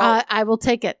 That's her fault. I will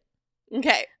take it.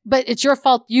 Okay. But it's your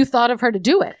fault you thought of her to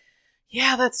do it.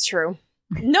 Yeah, that's true.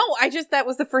 No, that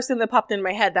was the first thing that popped in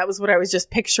my head. That was what I was just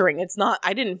picturing. It's not,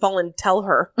 I didn't tell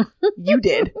her. You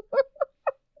did.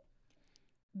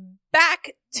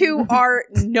 Back to our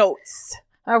notes.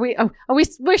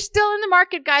 We're still in the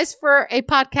market, guys, for a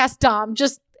podcast Dom.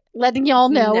 Just letting y'all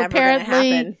know. Never Apparently,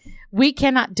 gonna happen. we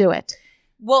cannot do it.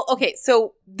 Well, okay,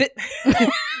 so damn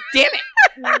it.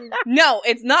 No,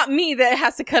 it's not me that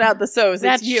has to cut out the so's.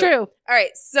 That's it's you. true. All right,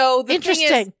 so the Interesting.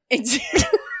 thing is,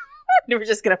 we're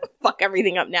just gonna fuck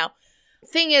everything up now.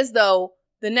 Thing is, though,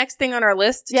 the next thing on our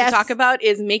list to talk about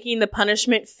is making the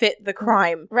punishment fit the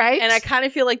crime. Right? And I kind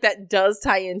of feel like that does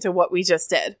tie into what we just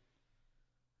did.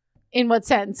 In what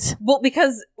sense? Well,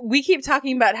 because we keep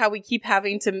talking about how we keep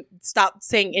having to stop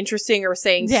saying interesting or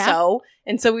saying so.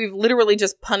 And so we've literally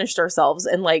just punished ourselves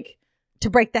and to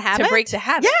break the habit?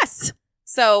 Yes.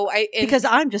 So because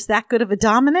I'm just that good of a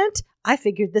dominant, I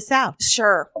figured this out.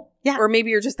 Sure. Yeah. Or maybe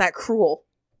you're just that cruel.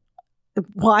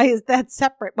 Why is that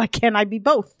separate? Why can't I be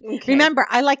both? Okay. Remember,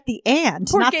 I like the and,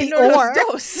 not the no los or.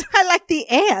 dos. I like the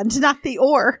and, not the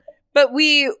or. But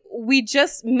we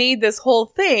just made this whole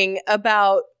thing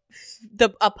about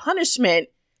a punishment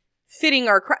fitting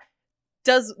our crime.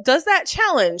 Does that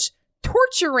challenge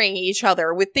torturing each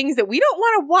other with things that we don't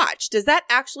want to watch? Does that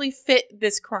actually fit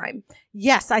this crime?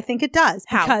 Yes, I think it does.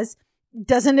 How? Because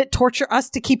doesn't it torture us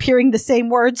to keep hearing the same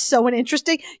words so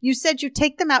uninteresting? You said you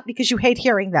take them out because you hate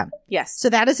hearing them. Yes. So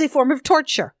that is a form of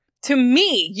torture. To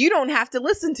me, you don't have to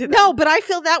listen to them. No, but I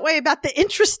feel that way about the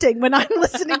interesting when I'm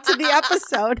listening to the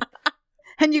episode.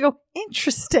 And you go,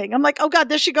 interesting. I'm like, oh God,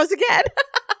 there she goes again.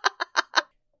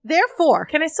 Therefore.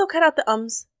 Can I still cut out the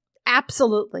ums?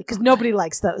 Absolutely. Because nobody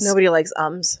likes those. Nobody likes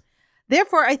ums.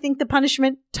 Therefore, I think the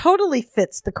punishment totally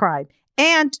fits the crime.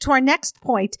 And to our next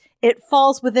point, it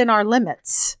falls within our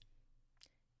limits.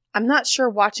 I'm not sure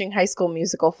watching High School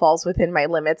Musical falls within my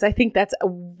limits. I think that's a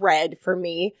red for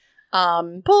me.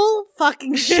 Bull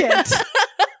fucking shit.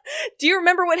 Do you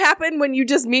remember what happened when you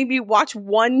just made me watch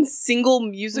one single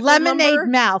musical Lemonade number?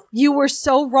 Mouth. You were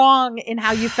so wrong in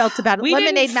how you felt about it. We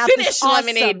Lemonade didn't Mouth finish is awesome.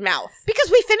 Lemonade Mouth.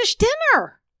 Because we finished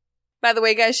dinner. By the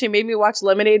way, guys, she made me watch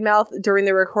Lemonade Mouth during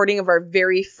the recording of our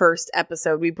very first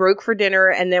episode. We broke for dinner,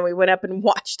 and then we went up and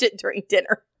watched it during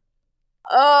dinner.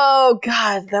 Oh,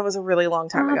 God, that was a really long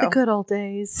time ago. The good old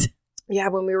days. Yeah,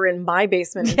 when we were in my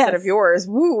basement instead of yours.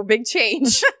 Woo, big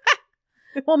change.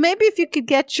 Well, maybe if you could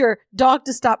get your dog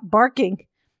to stop barking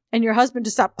and your husband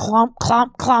to stop clomp,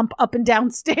 clomp, clomp up and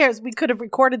down stairs, we could have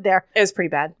recorded there. It was pretty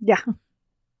bad. Yeah. It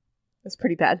was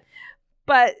pretty bad.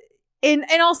 But in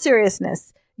all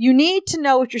seriousness, you need to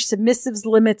know what your submissive's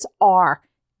limits are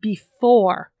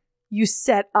before you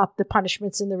set up the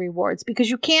punishments and the rewards, because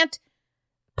you can't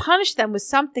punish them with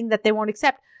something that they won't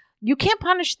accept. You can't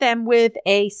punish them with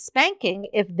a spanking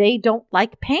if they don't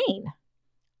like pain.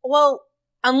 Well,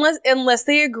 unless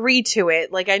they agree to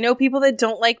it. Like, I know people that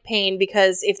don't like pain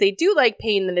because if they do like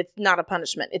pain, then it's not a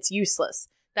punishment. It's useless.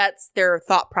 That's their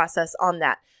thought process on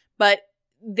that. But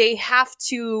they have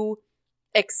to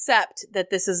accept that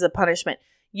this is a punishment.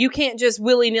 You can't just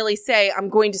willy-nilly say, I'm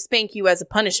going to spank you as a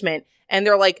punishment. And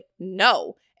they're like,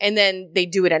 no. And then they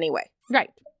do it anyway. Right.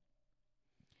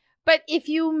 But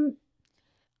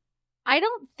I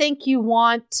don't think you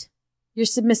want your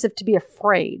submissive to be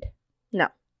afraid. No.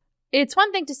 It's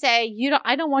one thing to say,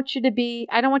 I don't want you to be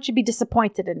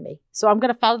disappointed in me, so I'm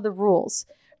going to follow the rules,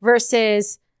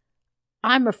 versus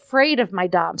I'm afraid of my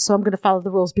dom, so I'm going to follow the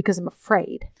rules because I'm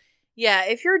afraid. Yeah,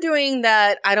 if you're doing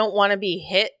that, I don't want to be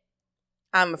hit,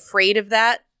 I'm afraid of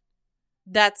that,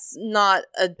 that's not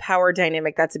a power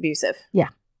dynamic, that's abusive. Yeah.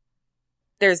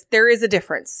 There is a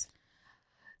difference.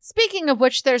 Speaking of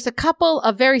which, there's a couple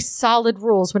of very solid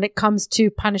rules when it comes to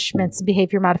punishments and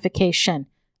behavior modification.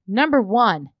 Number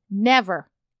 1, never,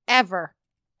 ever,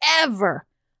 ever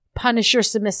punish your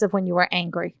submissive when you are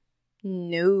angry.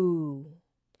 No.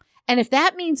 And if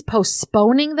that means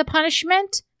postponing the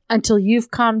punishment until you've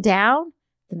calmed down,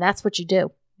 then that's what you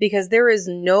do. Because there is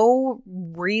no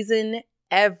reason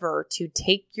ever to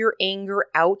take your anger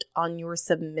out on your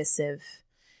submissive.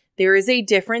 There is a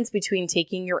difference between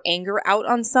taking your anger out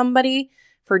on somebody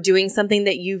for doing something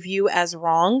that you view as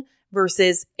wrong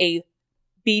versus a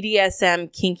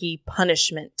BDSM kinky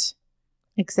punishment.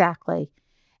 Exactly.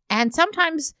 And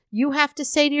sometimes you have to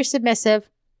say to your submissive,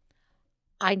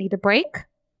 I need a break.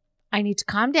 I need to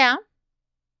calm down.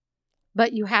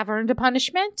 But you have earned a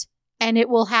punishment, and it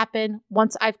will happen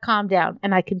once I've calmed down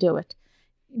and I can do it.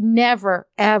 Never,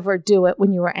 ever do it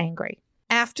when you are angry.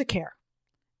 Aftercare.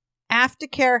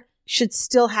 Aftercare should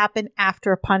still happen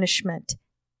after a punishment.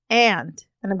 And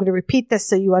I'm going to repeat this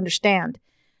so you understand,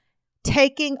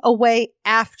 taking away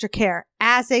aftercare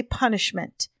as a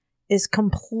punishment is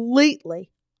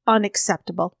completely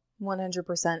unacceptable.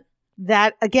 100%.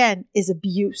 That, again, is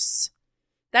abuse.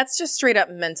 That's just straight up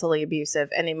mentally abusive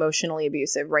and emotionally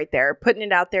abusive right there. Putting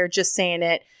it out there, just saying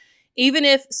it. Even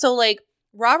if, so like,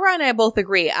 Rara and I both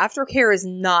agree, aftercare is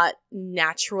not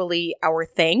naturally our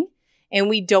thing. And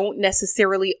we don't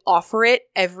necessarily offer it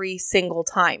every single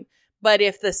time. But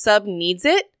if the sub needs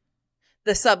it,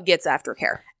 the sub gets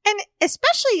aftercare. And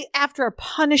especially after a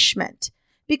punishment.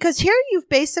 Because here you've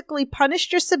basically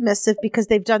punished your submissive because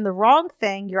they've done the wrong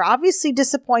thing. You're obviously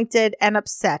disappointed and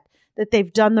upset that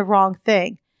they've done the wrong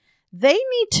thing. They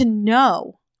need to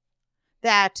know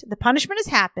that the punishment has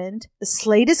happened. The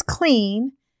slate is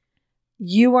clean.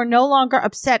 You are no longer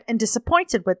upset and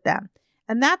disappointed with them.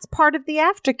 And that's part of the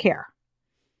aftercare,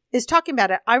 is talking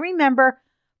about it. I remember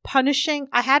punishing,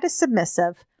 I had a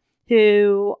submissive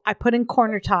who I put in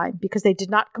corner time because they did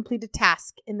not complete a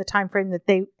task in the time frame that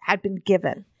they had been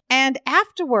given. And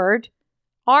afterward,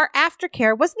 our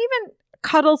aftercare wasn't even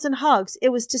cuddles and hugs. It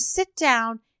was to sit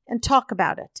down and talk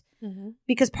about it. Mm-hmm.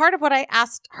 Because part of what I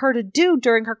asked her to do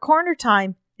during her corner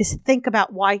time is think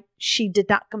about why she did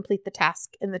not complete the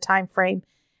task in the time frame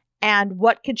and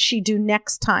what could she do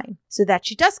next time so that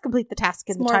she does complete the task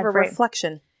in the time frame. It's more of a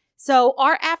reflection. So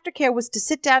our aftercare was to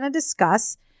sit down and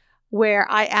discuss, where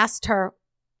I asked her,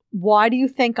 why do you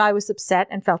think I was upset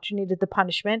and felt you needed the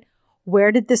punishment?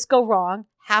 Where did this go wrong?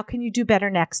 How can you do better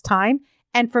next time?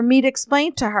 And for me to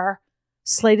explain to her,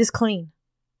 slate is clean.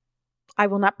 I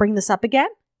will not bring this up again.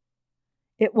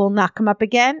 It will not come up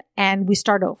again. And we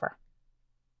start over.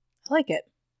 I like it.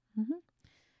 Mm-hmm.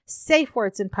 Safe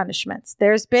words and punishments.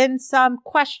 There's been some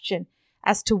question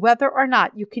as to whether or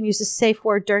not you can use a safe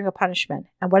word during a punishment.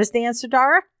 And what is the answer,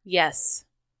 Dara? Yes.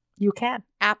 You can.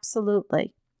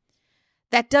 Absolutely.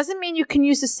 That doesn't mean you can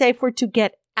use a safe word to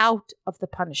get out of the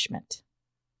punishment.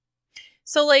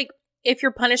 So, like, if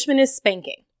your punishment is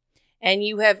spanking and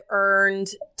you have earned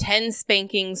 10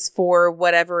 spankings for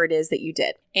whatever it is that you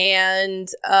did, and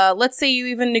let's say you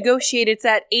even negotiate it's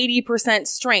at 80%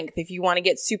 strength if you want to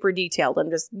get super detailed. I'm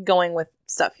just going with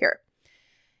stuff here.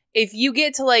 If you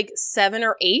get to like 7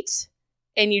 or 8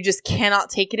 and you just cannot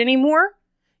take it anymore,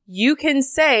 you can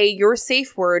say your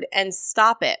safe word and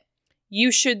stop it.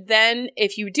 You should then,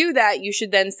 if you do that, you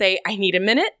should then say, I need a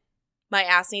minute. My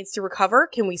ass needs to recover.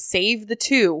 Can we save the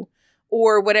 2?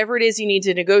 Or whatever it is you need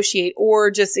to negotiate,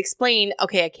 or just explain,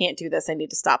 okay, I can't do this. I need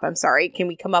to stop. I'm sorry. Can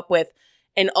we come up with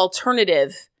an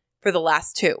alternative for the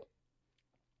last 2?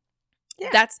 Yeah.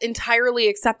 That's entirely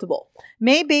acceptable.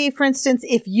 Maybe, for instance,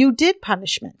 if you did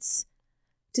punishments,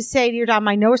 to say to your dom,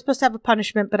 I know we're supposed to have a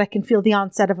punishment, but I can feel the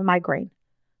onset of a migraine.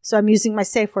 So I'm using my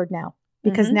safe word now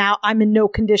because now I'm in no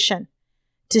condition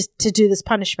to do this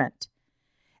punishment.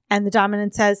 And the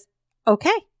dominant says,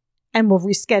 okay, and we'll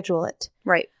reschedule it.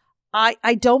 Right.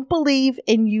 I don't believe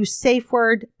in use safe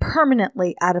word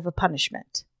permanently out of a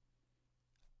punishment.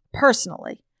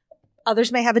 Personally.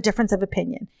 Others may have a difference of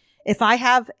opinion. If I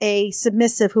have a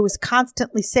submissive who is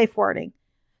constantly safe wording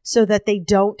so that they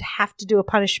don't have to do a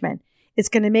punishment, it's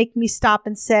going to make me stop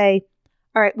and say,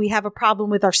 all right, we have a problem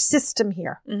with our system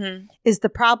here. Mm-hmm. Is the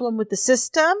problem with the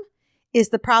system? Is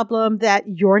the problem that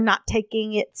you're not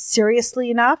taking it seriously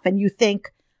enough and you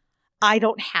think I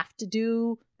don't have to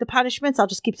do the punishments? I'll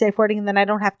just keep safe wording and then I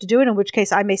don't have to do it. In which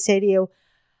case I may say to you,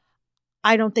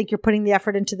 I don't think you're putting the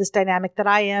effort into this dynamic that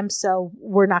I am, so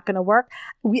we're not going to work.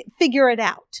 We figure it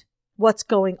out, what's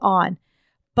going on.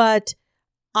 But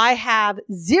I have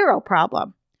zero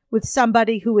problem with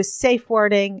somebody who is safe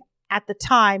wording at the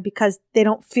time because they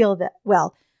don't feel that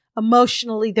well.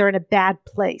 Emotionally, they're in a bad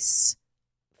place.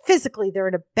 Physically, they're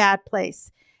in a bad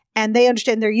place. And they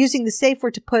understand they're using the safe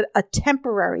word to put a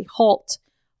temporary halt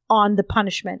on the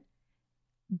punishment.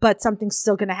 But something's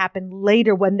still going to happen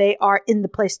later when they are in the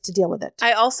place to deal with it.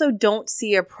 I also don't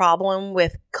see a problem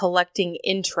with collecting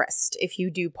interest if you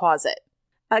do pause it.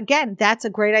 Again, that's a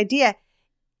great idea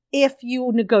if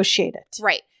you negotiate it.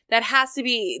 Right. That has to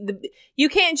be, you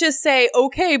can't just say,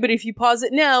 okay, but if you pause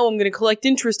it now, I'm going to collect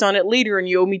interest on it later and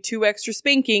you owe me 2 extra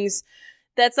spankings.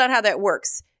 That's not how that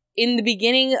works. In the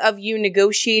beginning of you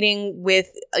negotiating with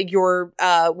your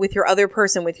other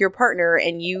person, with your partner,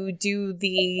 and you do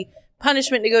the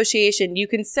punishment negotiation, you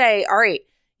can say, all right,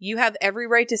 you have every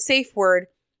right to safe word.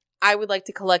 I would like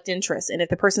to collect interest. And if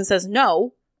the person says,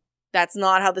 no, that's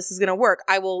not how this is going to work,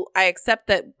 I accept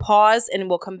that pause and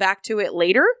we'll come back to it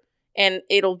later. And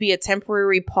it'll be a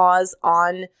temporary pause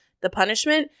on the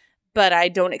punishment, but I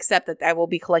don't accept that I will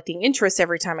be collecting interest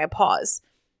every time I pause.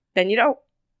 Then you don't.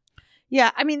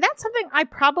 Yeah, I mean, that's something I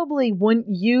probably wouldn't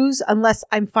use unless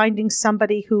I'm finding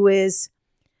somebody who is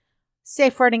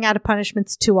safe wording out of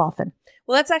punishments too often.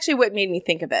 Well, that's actually what made me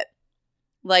think of it.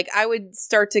 Like, I would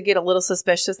start to get a little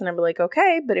suspicious and I'd be like,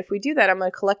 okay, but if we do that, I'm going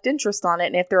to collect interest on it.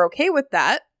 And if they're okay with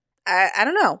that, I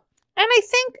don't know. And I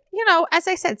think, as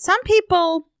I said, some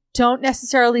people don't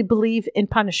necessarily believe in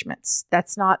punishments.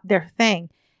 That's not their thing.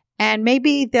 And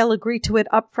maybe they'll agree to it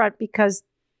up front because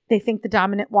they think the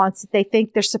dominant wants it. They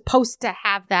think they're supposed to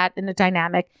have that in a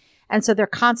dynamic. And so they're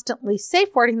constantly safe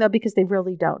wording, though, because they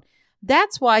really don't.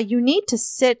 That's why you need to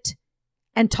sit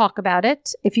and talk about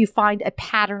it if you find a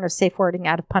pattern of safe wording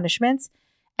out of punishments,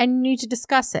 and you need to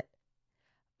discuss it.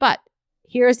 But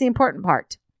here's the important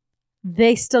part.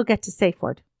 They still get to safe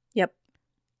word. Yep.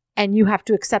 And you have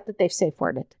to accept that they've safe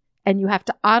worded. And you have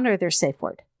to honor their safe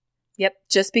word. Yep.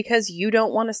 Just because you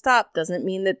don't want to stop doesn't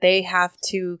mean that they have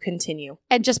to continue.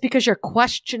 And just because you're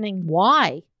questioning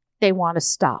why they want to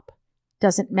stop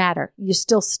doesn't matter. You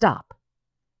still stop.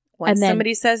 Once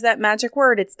somebody says that magic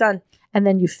word, it's done. And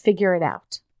then you figure it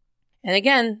out. And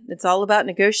again, it's all about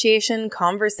negotiation,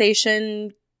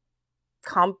 conversation,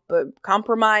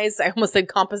 compromise. I almost said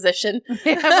composition.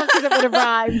 Yeah, because it would have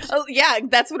rhymed. Oh, yeah,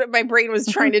 that's what my brain was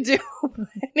trying to do.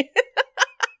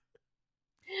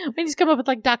 We just come up with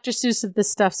like Dr. Seuss of this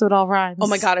stuff so it all rhymes. Oh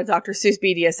my God, a Dr. Seuss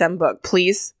BDSM book,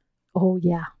 please. Oh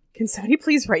yeah. Can somebody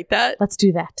please write that? Let's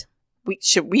do that.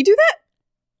 Should we do that?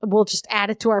 We'll just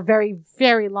add it to our very,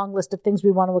 very long list of things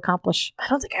we want to accomplish. I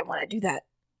don't think I want to do that.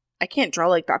 I can't draw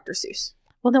like Dr. Seuss.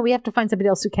 Well, no, we have to find somebody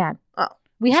else who can. Oh.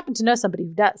 We happen to know somebody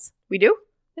who does. We do?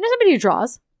 We know somebody who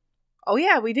draws. Oh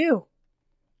yeah, we do.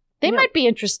 They might be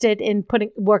interested in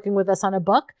working with us on a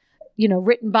book,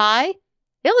 written by,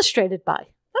 illustrated by.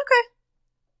 Okay.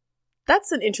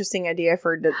 That's an interesting idea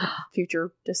for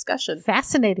future discussion.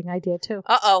 Fascinating idea, too.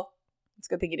 Uh-oh. It's a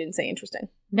good thing you didn't say interesting.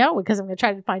 No, because I'm going to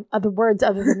try to find other words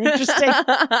other than interesting.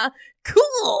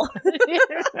 Cool.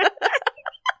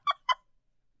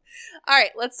 All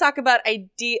right, let's talk about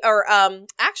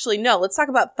let's talk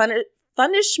about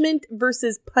punishment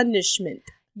versus punishment.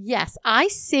 Yes, I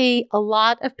see a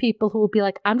lot of people who will be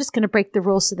like, I'm just going to break the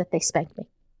rules so that they spank me.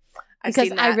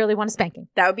 Because I really want a spanking.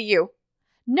 That would be you.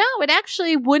 No, it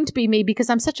actually wouldn't be me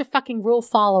because I'm such a fucking rule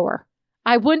follower.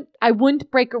 I wouldn't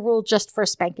break a rule just for a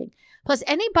spanking. Plus,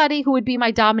 anybody who would be my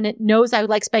dominant knows I would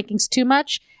like spankings too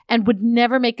much and would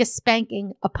never make a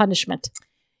spanking a punishment.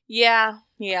 Yeah.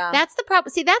 That's the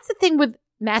problem. See, that's the thing with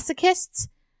masochists.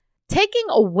 Taking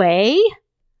away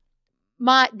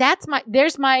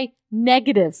there's my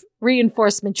negative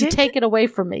reinforcement. You take it away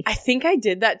from me. I think I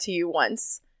did that to you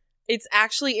once. It's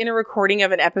actually in a recording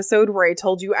of an episode where I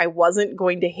told you I wasn't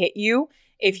going to hit you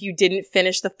if you didn't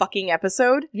finish the fucking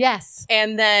episode. Yes.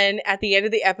 And then at the end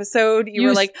of the episode, you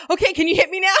were like, okay, can you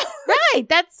hit me now? Right.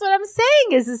 That's what I'm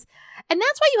saying is, and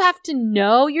that's why you have to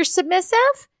know you're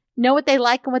submissive, know what they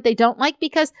like and what they don't like.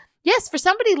 Because yes, for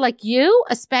somebody like you,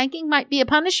 a spanking might be a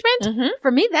punishment. Mm-hmm. For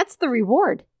me, that's the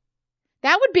reward.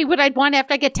 That would be what I'd want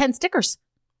after I get 10 stickers.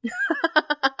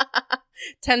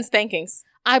 10 spankings.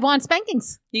 I want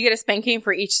spankings. You get a spanking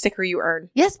for each sticker you earn.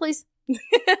 Yes, please.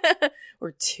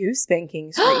 Or 2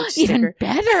 spankings for each sticker. Even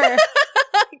better. I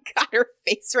got her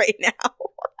face right now.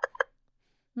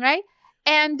 Right?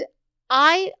 And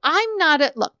I'm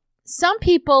not look, some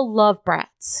people love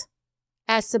brats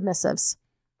as submissives.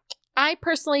 I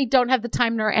personally don't have the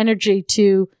time nor energy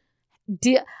to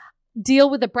deal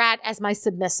with a brat as my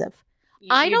submissive.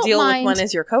 I don't deal mind with one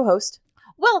as your co-host.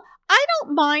 Well, I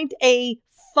don't mind a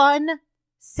fun,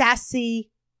 sassy,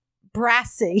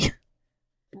 brassy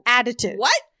attitude.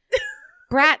 What?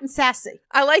 Brat and sassy.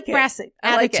 I like it. Brassy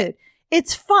I like attitude. it.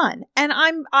 It's fun, and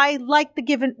I like the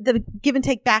give and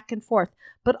take back and forth.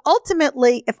 But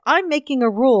ultimately, if I'm making a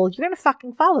rule, you're going to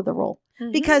fucking follow the rule.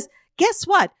 Mm-hmm. Because guess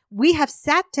what? We have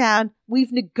sat down,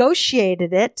 we've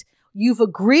negotiated it, you've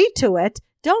agreed to it.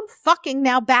 Don't fucking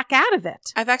now back out of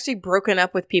it. I've actually broken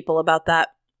up with people about that.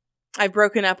 I've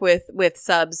broken up with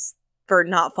subs for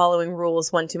not following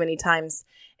rules one too many times.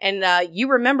 And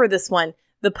you remember this one.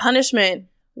 The punishment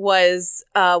was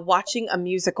watching a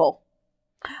musical.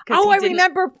 Oh, I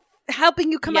remember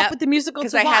helping you come up with the musicals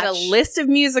because I had a list of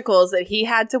musicals that he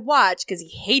had to watch because he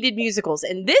hated musicals.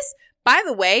 And this, by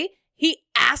the way, he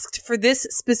asked for this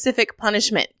specific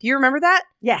punishment. Do you remember that?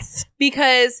 Yes.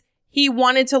 Because he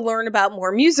wanted to learn about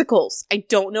more musicals. I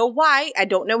don't know why. I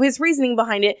don't know his reasoning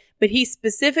behind it, but he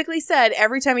specifically said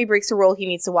every time he breaks a rule, he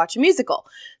needs to watch a musical.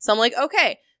 So I'm like,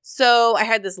 okay. So I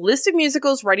had this list of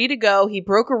musicals ready to go. He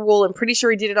broke a rule. I'm pretty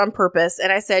sure he did it on purpose.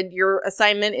 And I said, your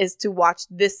assignment is to watch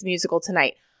this musical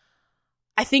tonight.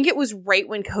 I think it was right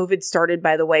when COVID started,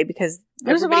 by the way, because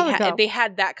they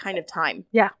had that kind of time.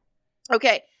 Yeah.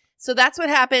 Okay. So that's what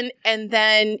happened. And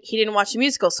then he didn't watch the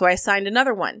musical. So I assigned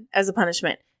another one as a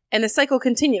punishment. And the cycle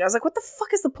continued. I was like, what the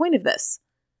fuck is the point of this?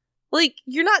 Like,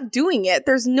 you're not doing it.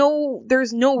 There's no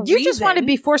reason. You just want to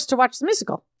be forced to watch the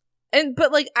musical.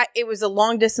 But it was a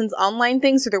long distance online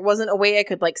thing. So there wasn't a way I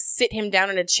could like sit him down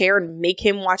in a chair and make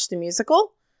him watch the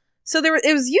musical. So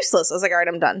it was useless. I was like, all right,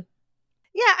 I'm done.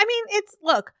 Yeah. I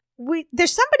mean,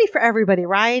 there's somebody for everybody,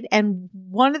 right? And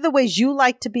one of the ways you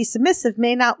like to be submissive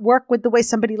may not work with the way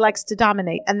somebody likes to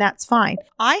dominate. And that's fine.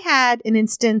 I had an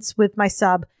instance with my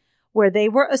sub where they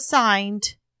were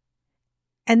assigned,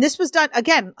 and this was done,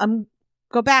 again,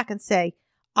 go back and say,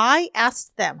 I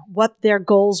asked them what their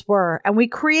goals were, and we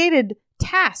created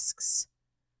tasks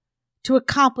to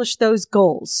accomplish those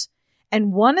goals.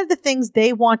 And one of the things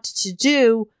they wanted to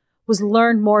do was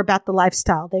learn more about the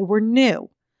lifestyle. They were new.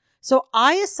 So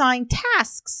I assigned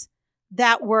tasks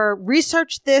that were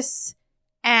research this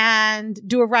and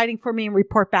do a writing for me and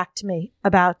report back to me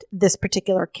about this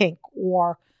particular kink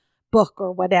or book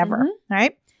or whatever,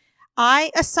 right?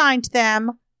 I assigned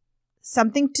them,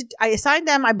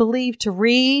 I believe, to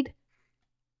read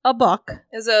a book.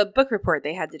 It was a book report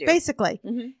they had to do. Basically.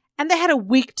 Mm-hmm. And they had a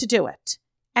week to do it.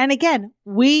 And again,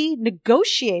 we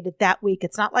negotiated that week.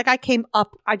 It's not like I came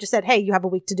up, I just said, hey, you have a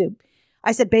week to do.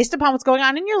 I said, based upon what's going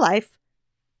on in your life,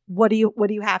 what do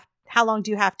you have? How long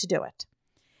do you have to do it?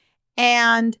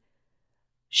 And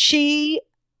she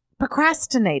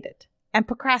procrastinated. And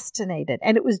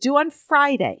it was due on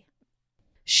Friday.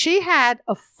 She had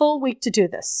a full week to do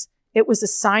this. It was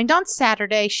assigned on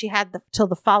Saturday. She had till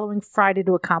the following Friday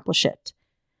to accomplish it.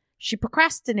 She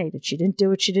procrastinated. She didn't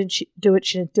do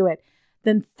it.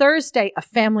 Then Thursday, a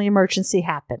family emergency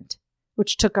happened,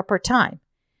 which took up her time.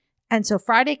 And so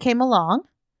Friday came along,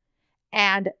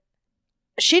 and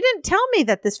she didn't tell me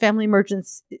that this family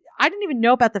emergency, I didn't even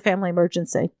know about the family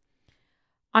emergency.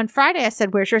 On Friday, I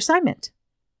said, where's your assignment?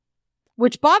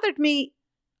 Which bothered me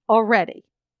already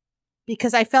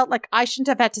because I felt like I shouldn't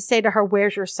have had to say to her,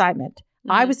 where's your assignment?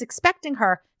 Mm-hmm. I was expecting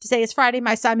her to say, it's Friday,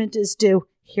 my assignment is due.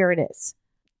 Here it is.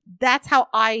 That's how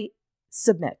I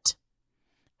submit.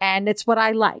 And it's what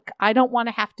I like. I don't want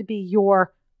to have to be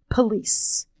your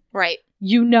police. Right.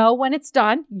 You know when it's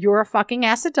done. You're a fucking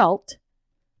ass adult.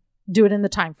 Do it in the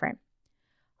time frame.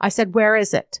 I said, where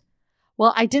is it?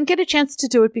 Well, I didn't get a chance to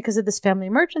do it because of this family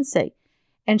emergency.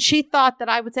 And she thought that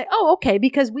I would say, oh, okay,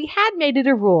 because we had made it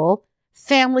a rule.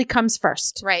 Family comes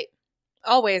first. Right.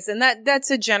 Always. And that's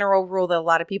a general rule that a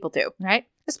lot of people do. Right.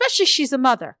 Especially she's a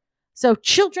mother. So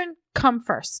children come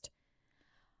first.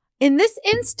 In this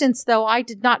instance, though, I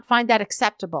did not find that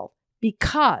acceptable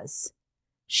because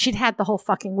she'd had the whole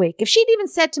fucking week. If she'd even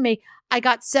said to me, I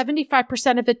got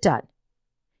 75% of it done.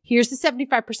 Here's the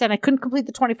 75%. I couldn't complete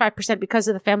the 25% because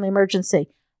of the family emergency.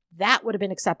 That would have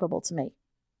been acceptable to me.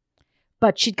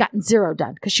 But she'd gotten 0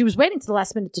 done because she was waiting to the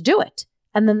last minute to do it.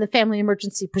 And then the family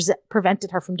emergency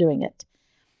prevented her from doing it.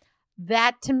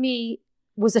 That, to me,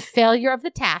 was a failure of the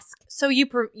task. So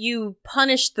you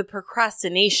punished the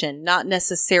procrastination, not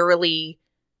necessarily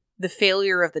the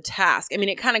failure of the task. I mean,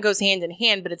 it kind of goes hand in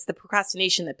hand, but it's the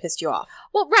procrastination that pissed you off.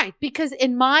 Well, right. Because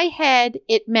in my head,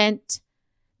 it meant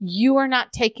you are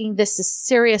not taking this as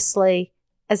seriously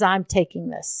as I'm taking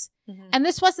this. Mm-hmm. And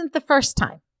this wasn't the first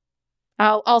time.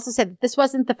 I'll also say that this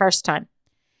wasn't the first time.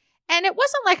 And it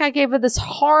wasn't like I gave her this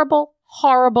horrible,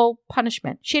 horrible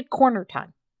punishment. She had corner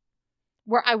time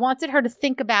where I wanted her to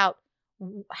think about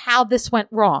how this went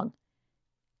wrong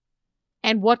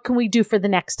and what can we do for the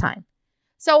next time.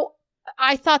 So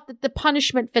I thought that the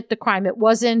punishment fit the crime. It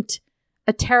wasn't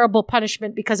a terrible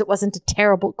punishment because it wasn't a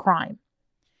terrible crime,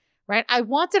 right? I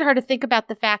wanted her to think about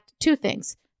the fact, 2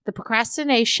 things, the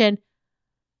procrastination,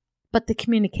 but the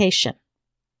communication.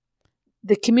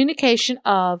 The communication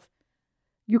of,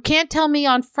 you can't tell me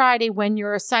on Friday when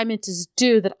your assignment is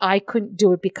due that I couldn't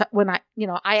do it because when I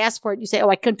asked for it, you say, oh,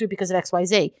 I couldn't do it because of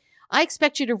XYZ. I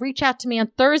expect you to reach out to me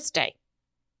on Thursday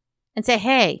and say,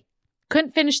 hey,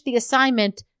 couldn't finish the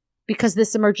assignment because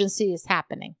this emergency is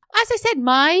happening. As I said,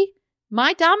 my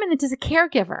dominant is a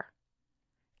caregiver.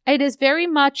 It is very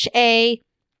much a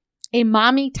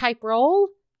mommy type role.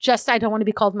 Just I don't want to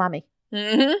be called mommy.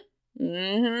 Mm-hmm.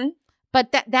 Mm-hmm.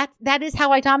 But that is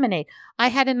how I dominate. I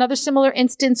had another similar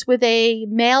instance with a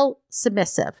male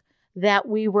submissive that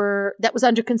was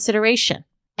under consideration.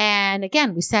 And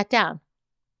again, we sat down.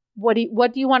 What do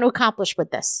you want to accomplish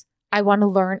with this? I want to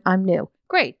learn. I'm new.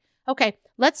 Great. Okay.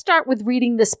 Let's start with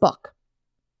reading this book.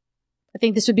 I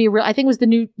think this would be I think it was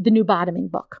the new bottoming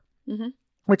book, mm-hmm.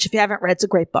 which if you haven't read, it's a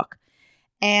great book.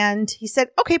 And he said,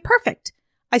 okay, perfect.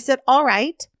 I said, all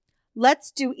right,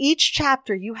 let's do each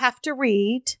chapter you have to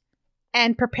read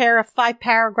and prepare a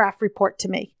 5-paragraph report to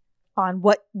me on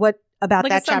what about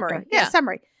like that chapter. Yeah,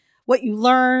 summary. What you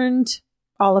learned,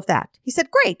 all of that. He said,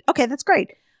 great. Okay, that's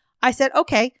great. I said,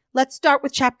 okay, let's start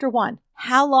with chapter 1.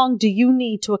 How long do you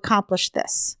need to accomplish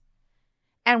this?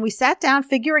 And we sat down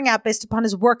figuring out based upon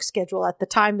his work schedule at the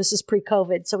time. This is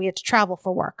pre-COVID, so he had to travel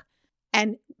for work.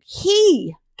 And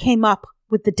he came up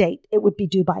with the date it would be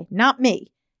due by, not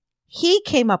me. He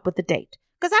came up with the date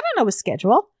because I don't know his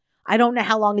schedule. I don't know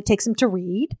how long it takes him to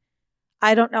read.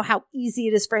 I don't know how easy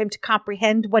it is for him to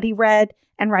comprehend what he read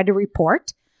and write a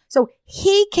report. So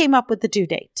he came up with the due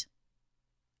date.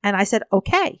 And I said,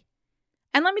 okay.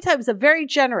 And let me tell you, it was a very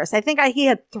generous. I think he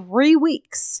had 3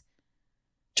 weeks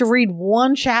to read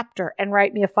 1 chapter and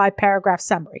write me a 5-paragraph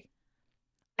summary.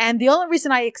 And the only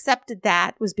reason I accepted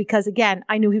that was because, again,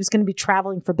 I knew he was going to be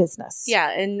traveling for business.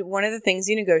 Yeah. And one of the things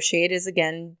you negotiate is,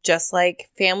 again, just like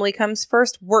family comes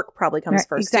first, work probably comes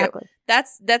first. Exactly.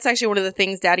 Too. That's actually one of the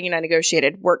things Daddy and I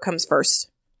negotiated. Work comes first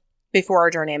before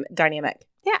our dynamic.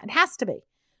 Yeah, it has to be.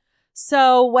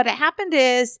 So what happened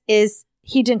is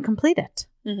he didn't complete it.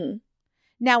 Mm-hmm.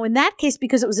 Now, in that case,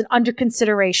 because it was an under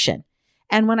consideration,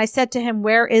 and when I said to him,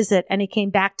 where is it? And he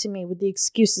came back to me with the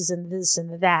excuses and this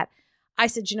and that. I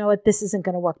said, you know what? This isn't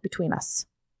going to work between us.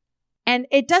 And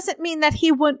it doesn't mean that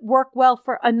he wouldn't work well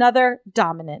for another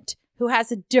dominant who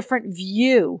has a different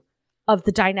view of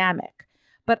the dynamic.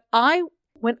 But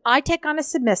when I take on a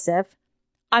submissive,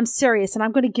 I'm serious and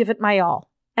I'm going to give it my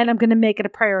all. And I'm going to make it a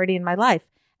priority in my life.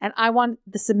 And I want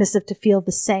the submissive to feel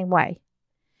the same way.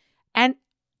 And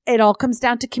it all comes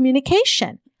down to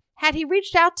communication. Had he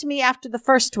reached out to me after the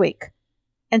first week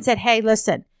and said, hey,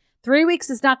 listen, 3 weeks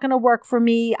is not going to work for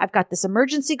me. I've got this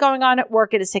emergency going on at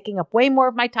work. It is taking up way more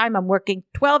of my time. I'm working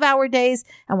 12-hour days.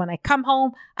 And when I come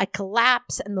home, I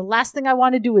collapse. And the last thing I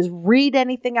want to do is read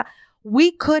anything.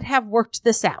 We could have worked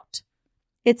this out.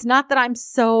 It's not that I'm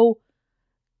so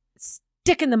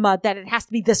stick in the mud that it has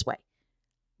to be this way.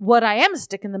 What I am a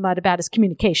stick in the mud about is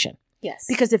communication. Yes.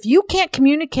 Because if you can't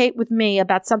communicate with me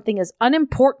about something as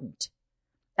unimportant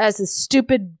as a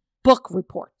stupid book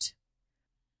report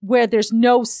where there's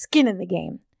no skin in the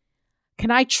game,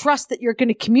 can I trust that you're going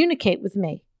to communicate with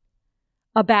me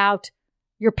about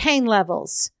your pain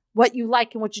levels, what you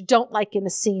like and what you don't like in a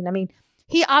scene? I mean,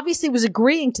 he obviously was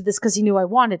agreeing to this because he knew I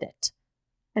wanted it.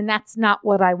 And that's not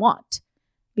what I want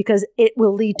because it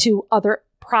will lead to other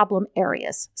problem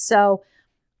areas. So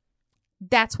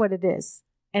that's what it is.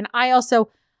 And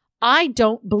I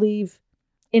don't believe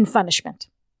in punishment.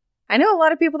 I know a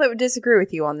lot of people that would disagree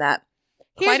with you on that.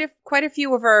 Quite a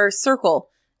few of our circle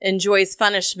enjoys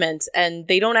punishment, and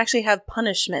they don't actually have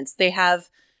punishments. They have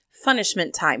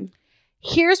punishment time.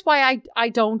 Here's why I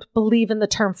don't believe in the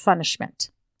term punishment.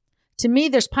 To me,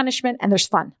 there's punishment and there's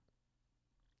fun.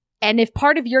 And if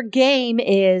part of your game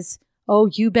is, oh,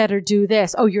 you better do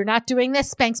this. Oh, you're not doing this.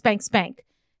 Spank, spank, spank.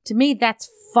 To me, that's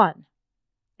fun.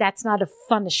 That's not a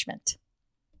punishment.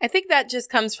 I think that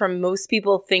just comes from most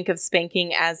people think of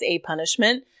spanking as a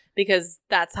punishment because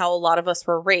that's how a lot of us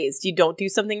were raised. You don't do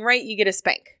something right, you get a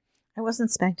spank. I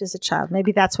wasn't spanked as a child.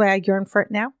 Maybe that's why I yearn for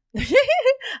it now.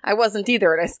 I wasn't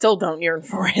either, and I still don't yearn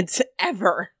for it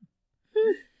ever.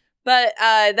 But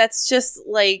that's just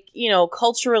like,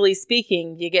 culturally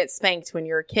speaking, you get spanked when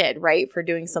you're a kid, right? For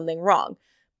doing something wrong.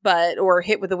 Or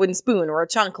hit with a wooden spoon or a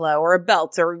chancla or a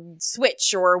belt or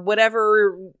switch or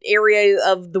whatever area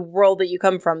of the world that you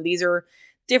come from. These are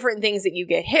different things that you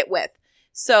get hit with.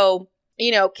 So,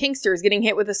 kinksters getting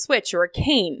hit with a switch or a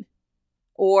cane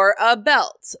or a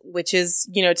belt, which is,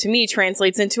 to me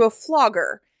translates into a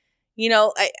flogger.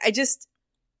 I just,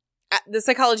 the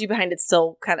psychology behind it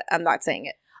still I'm not saying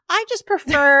it. I just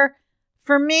prefer,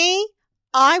 for me,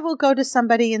 I will go to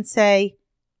somebody and say,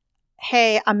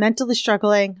 hey, I'm mentally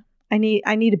struggling. I need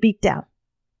a beat down.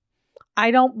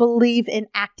 I don't believe in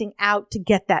acting out to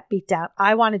get that beat down.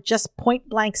 I want to just point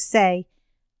blank say,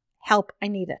 help, I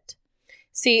need it.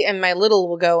 See, and my little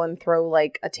will go and throw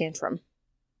like a tantrum.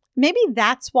 Maybe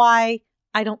that's why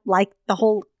I don't like the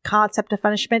whole concept of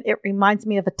punishment. It reminds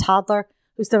me of a toddler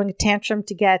who's throwing a tantrum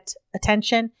to get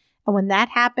attention. And when that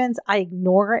happens, I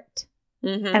ignore it.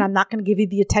 Mm-hmm. And I'm not going to give you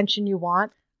the attention you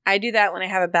want. I do that when I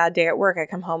have a bad day at work. I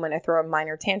come home and I throw a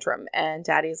minor tantrum. And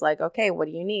Daddy's like, okay, what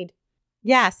do you need?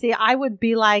 Yeah, see, I would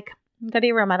be like, go to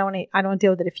your room. I don't want to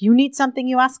deal with it. If you need something,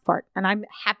 you ask for it. And I'm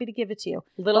happy to give it to you.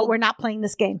 But we're not playing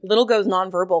this game. Little goes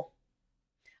nonverbal.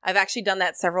 I've actually done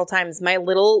that several times. My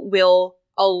little will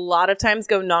a lot of times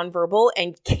go nonverbal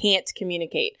and can't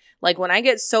communicate. Like when I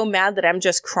get so mad that I'm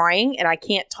just crying and I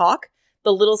can't talk,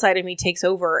 the little side of me takes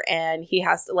over and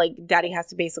Daddy has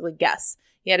to basically guess.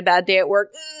 He had a bad day at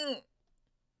work.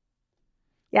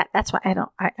 Yeah, that's why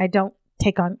I don't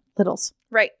take on littles.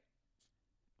 Right.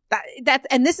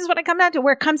 And this is what I come down to,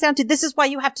 where it comes down to, this is why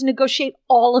you have to negotiate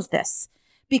all of this.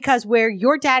 Because where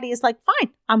your daddy is like,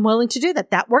 fine, I'm willing to do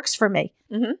that. That works for me.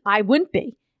 Mm-hmm. I wouldn't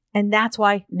be. And that's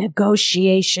why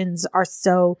negotiations are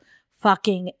so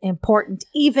fucking important,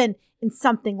 even in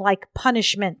something like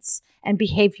punishments and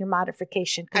behavior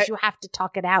modification, because you have to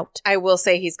talk it out. I will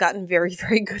say he's gotten very,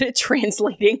 very good at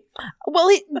translating. Well,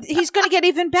 he's going to get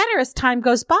even better as time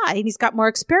goes by, and he's got more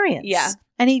experience. Yeah.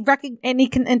 And he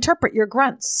can interpret your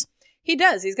grunts. He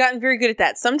does. He's gotten very good at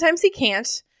that. Sometimes he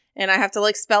can't, and I have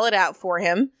to spell it out for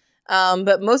him.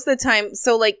 But most of the time,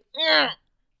 so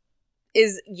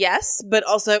is yes, but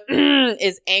also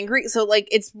is angry. So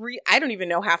I don't even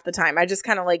know half the time. I just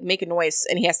kind of make a noise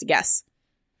and he has to guess.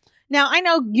 Now, I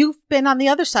know you've been on the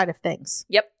other side of things.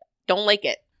 Yep. Don't like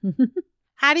it.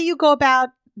 How do you go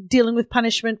about dealing with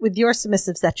punishment with your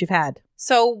submissives that you've had?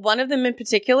 So one of them in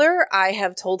particular, I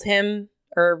have told him,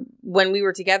 or when we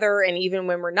were together and even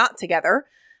when we're not together,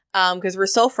 because we're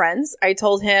still friends, I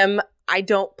told him I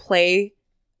don't play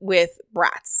with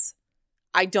brats.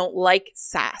 I don't like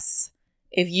sass.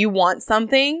 If you want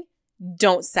something,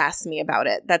 don't sass me about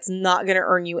it. That's not going to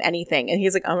earn you anything. And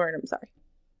he's like, all right, I'm sorry.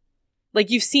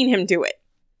 You've seen him do it.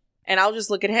 And I'll just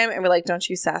look at him and be like, don't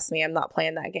you sass me. I'm not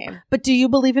playing that game. But do you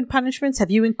believe in punishments? Have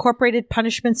you incorporated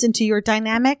punishments into your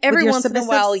dynamic? Every once in a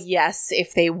while, yes,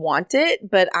 if they want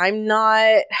it. But I'm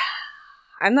not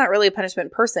really a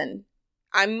punishment person.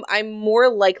 I'm more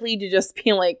likely to just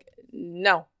be like,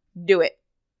 no, do it.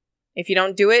 If you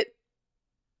don't do it,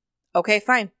 okay,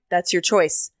 fine. That's your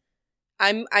choice.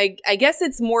 I guess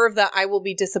it's more of the I will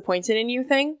be disappointed in you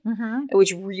thing,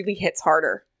 which really hits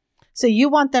harder. So you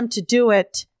want them to do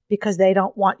it because they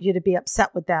don't want you to be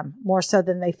upset with them more so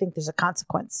than they think there's a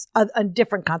consequence, a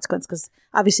different consequence, because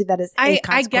obviously that is a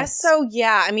consequence. I guess so.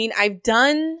 Yeah. I mean, I've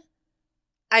done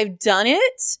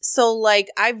it. So like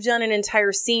I've done an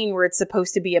entire scene where it's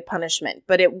supposed to be a punishment,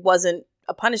 but it wasn't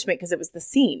a punishment because it was the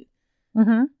scene.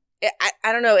 Mm-hmm.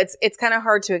 I don't know. It's kind of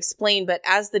hard to explain, but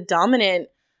as the dominant,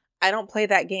 I don't play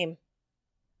that game.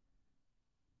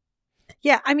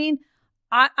 Yeah, I mean,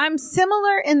 I'm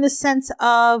similar in the sense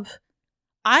of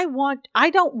I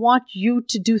don't want you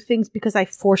to do things because I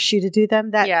force you to do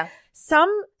them. That some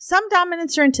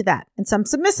dominants are into that, and some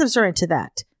submissives are into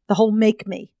that. The whole make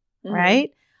me,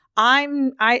 right?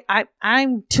 I'm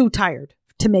too tired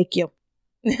to make you.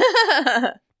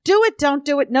 Do it, don't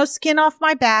do it. No skin off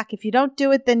my back. If you don't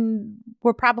do it, then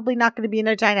we're probably not going to be in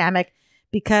a dynamic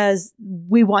because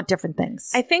we want different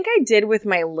things. I think I did with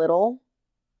my little.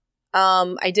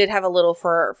 I did have a little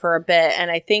for a bit,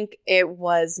 and I think it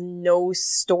was no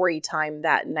story time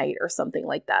that night or something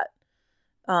like that.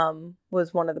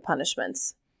 Was one of the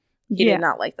punishments. He did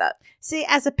not like that. See,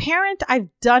 as a parent, I've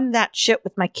done that shit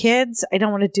with my kids. I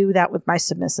don't want to do that with my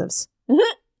submissives.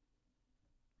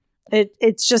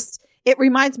 It's just, it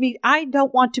reminds me, I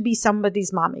don't want to be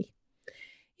somebody's mommy.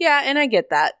 Yeah, and I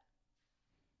get that.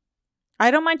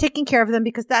 I don't mind taking care of them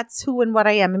because that's who and what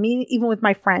I am. I mean, even with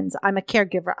my friends, I'm a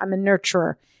caregiver. I'm a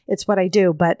nurturer. It's what I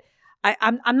do. But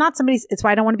I'm not somebody's, it's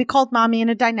why I don't want to be called mommy in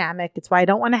a dynamic. It's why I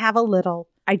don't want to have a little.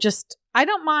 I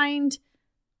don't mind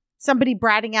somebody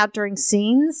bratting out during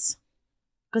scenes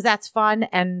because that's fun.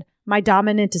 And my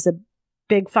dominant is a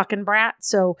big fucking brat.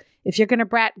 So if you're going to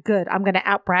brat, good. I'm going to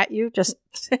out brat you. Just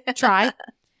try.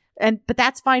 But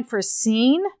that's fine for a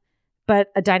scene.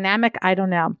 But a dynamic, I don't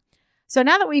know. So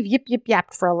now that we've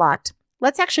yapped for a lot,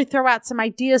 let's actually throw out some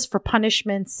ideas for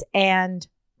punishments and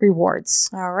rewards.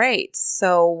 All right.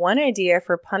 So one idea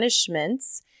for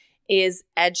punishments is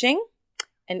edging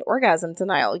and orgasm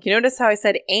denial. You notice how I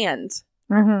said and?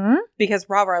 Mm-hmm. Because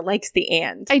Rara likes the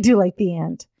and. I do like the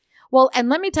and. Well, and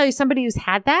let me tell you, somebody who's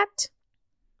had that,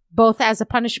 both as a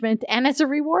punishment and as a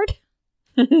reward,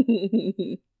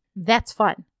 that's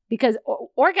fun. Because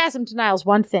orgasm denial is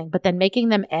one thing, but then making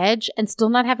them edge and still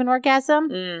not have an orgasm,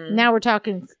 now we're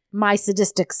talking my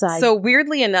sadistic side. So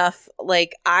weirdly enough,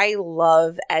 like I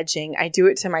love edging. I do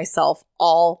it to myself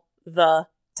all the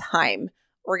time.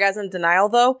 Orgasm denial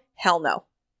though, hell no.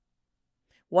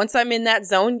 Once I'm in that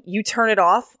zone, you turn it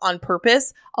off on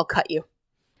purpose, I'll cut you.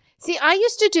 See, I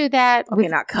used to do that. Okay,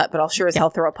 not cut, but I'll sure as hell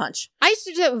throw a punch. I used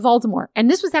to do that with Voldemort.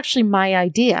 And this was actually my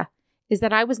idea, is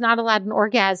that I was not allowed an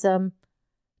orgasm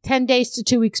 10 days to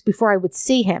 2 weeks before I would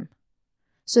see him.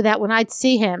 So that when I'd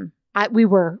see him, we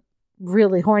were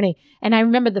really horny. And I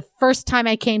remember the first time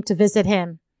I came to visit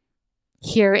him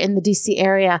here in the DC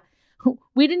area,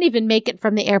 we didn't even make it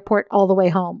from the airport all the way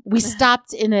home. We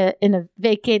stopped in a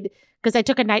vacated, because I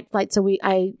took a night flight. So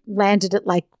I landed at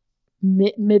like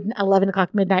mid 11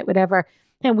 o'clock, midnight, whatever.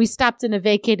 And we stopped in a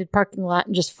vacated parking lot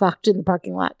and just fucked in the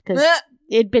parking lot because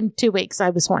it'd been 2 weeks.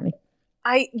 I was horny.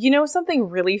 You know something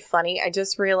really funny? I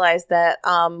just realized that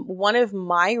one of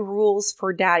my rules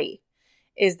for daddy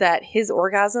is that his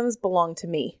orgasms belong to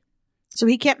me. So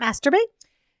he can't masturbate?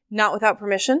 Not without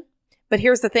permission. But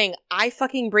here's the thing. I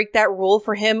fucking break that rule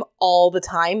for him all the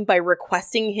time by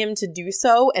requesting him to do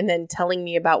so and then telling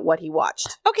me about what he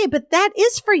watched. Okay, but that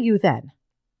is for you then.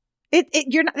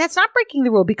 That's not breaking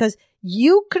the rule because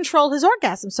you control his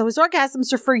orgasms. So his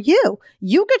orgasms are for you.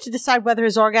 You get to decide whether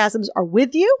his orgasms are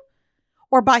with you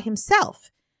or by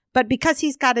himself. But because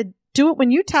he's got to do it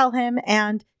when you tell him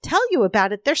and tell you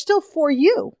about it, they're still for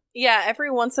you. Yeah,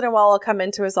 every once in a while I'll come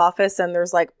into his office and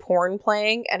there's like porn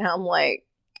playing and I'm like,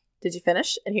 did you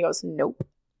finish? And he goes, nope.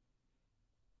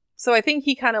 So I think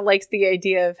he kind of likes the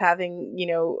idea of having, you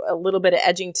know, a little bit of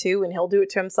edging too, and he'll do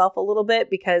it to himself a little bit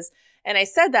because, and I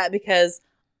said that because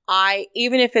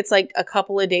even if it's like a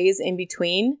couple of days in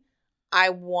between, I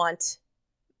want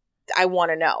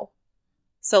to know.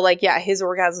 So like, yeah, his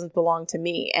orgasms belong to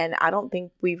me. And I don't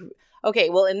think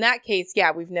okay, well, in that case,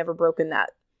 yeah, we've never broken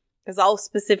that. Because I'll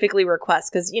specifically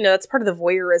request, because, you know, that's part of the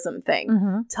voyeurism thing.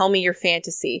 Mm-hmm. Tell me your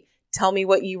fantasy. Tell me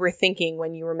what you were thinking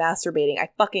when you were masturbating. I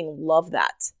fucking love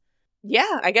that.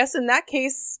 Yeah, I guess in that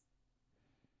case,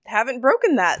 haven't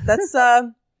broken that. That's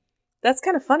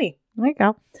kind of funny. There you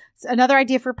go. So another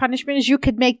idea for punishment is you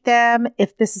could make them,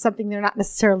 if this is something they're not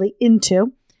necessarily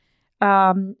into,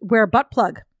 wear a butt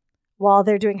plug while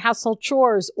they're doing household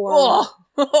chores or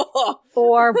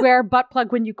or wear a butt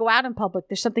plug when you go out in public.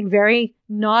 There's something very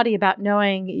naughty about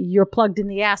knowing you're plugged in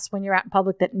the ass when you're out in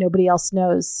public that nobody else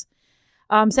knows.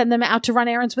 Send them out to run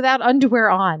errands without underwear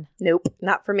on. Nope,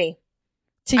 not for me.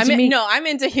 I'm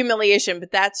into humiliation,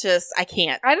 but that's just, I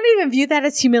can't. I don't even view that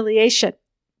as humiliation.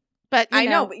 But I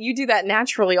know, but you do that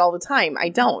naturally all the time. I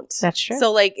don't. That's true.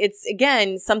 So, like, it's,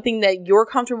 again, something that you're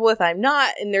comfortable with, I'm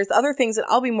not. And there's other things that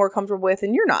I'll be more comfortable with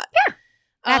and you're not. Yeah.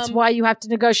 That's why you have to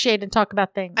negotiate and talk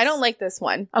about things. I don't like this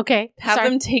one. Okay. Have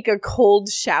them take a cold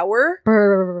shower.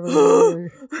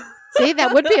 See,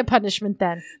 that would be a punishment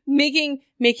then. Making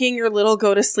your little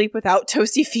go to sleep without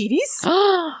toasty feeties.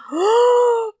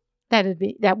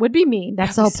 That would be mean.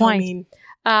 That's the whole point. Mean.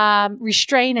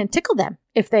 Restrain and tickle them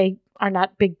if they are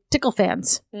not big tickle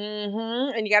fans.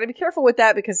 Mm-hmm. And you got to be careful with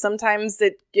that because sometimes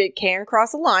it can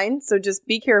cross a line. So just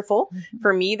be careful. Mm-hmm.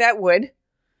 For me, that would.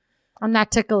 I'm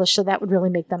not ticklish, so that would really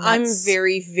make them nuts. I'm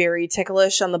very, very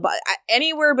ticklish on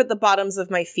anywhere but the bottoms of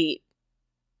my feet.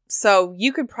 So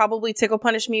you could probably tickle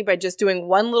punish me by just doing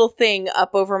one little thing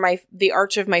up over the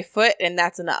arch of my foot, and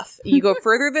that's enough. You go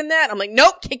further than that, I'm like,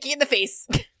 nope, kick you in the face.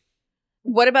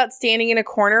 What about standing in a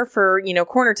corner for,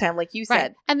 corner time, like you said?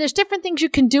 Right. And there's different things you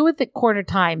can do with the corner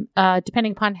time,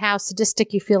 depending upon how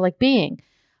sadistic you feel like being.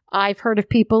 I've heard of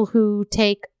people who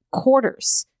take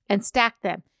quarters and stack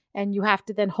them, and you have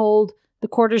to then hold the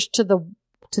quarters to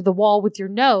the wall with your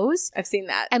nose. I've seen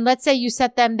that. And let's say you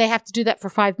set them, they have to do that for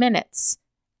 5 minutes.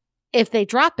 If they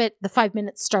drop it, the 5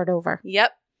 minutes start over.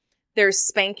 Yep. There's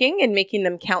spanking and making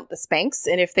them count the spanks.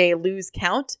 And if they lose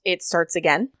count, it starts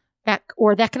again. That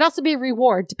could also be a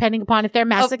reward, depending upon if they're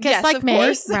masochists like me.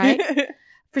 Course. Right?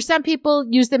 For some people,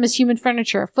 use them as human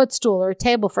furniture, a footstool or a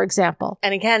table, for example.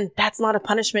 And again, that's not a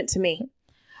punishment to me.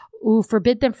 Ooh,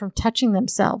 forbid them from touching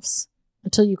themselves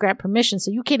until you grant permission.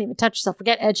 So you can't even touch yourself.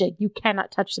 Forget edging. You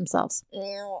cannot touch themselves.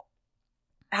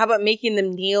 How about making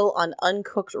them kneel on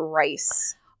uncooked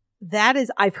rice?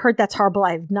 I've heard that's horrible.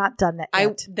 I have not done that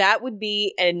yet. That would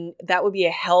be a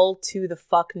hell to the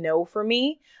fuck no for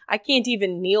me. I can't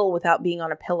even kneel without being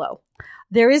on a pillow.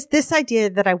 There is this idea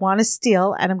that I want to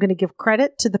steal, and I'm going to give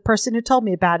credit to the person who told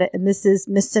me about it, and this is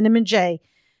Miss Cinnamon J.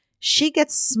 She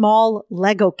gets small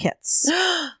Lego kits.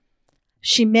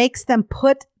 She makes them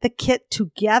put the kit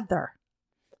together,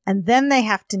 and then they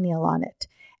have to kneel on it.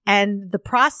 And the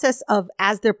process of,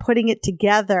 as they're putting it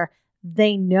together,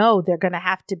 they know they're going to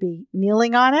have to be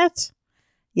kneeling on it.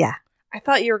 Yeah. I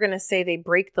thought you were going to say they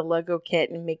break the Lego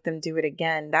kit and make them do it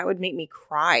again. That would make me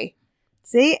cry.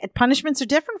 See, punishments are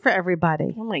different for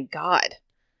everybody. Oh my God.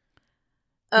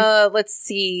 Let's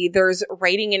see. There's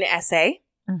writing an essay.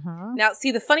 Mm-hmm. Now,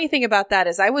 see, the funny thing about that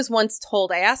is I was once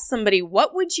told, I asked somebody,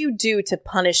 what would you do to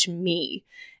punish me?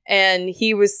 And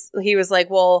he was like,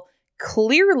 well,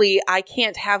 clearly I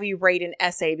can't have you write an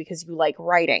essay because you like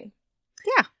writing.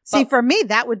 Yeah. See, for me,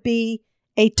 that would be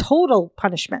a total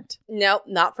punishment. No,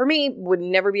 not for me. Would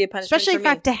never be a punishment. Especially if I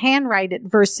have to handwrite it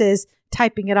versus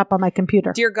typing it up on my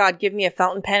computer. Dear God, give me a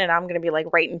fountain pen and I'm going to be like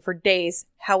writing for days.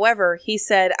 However, he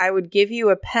said I would give you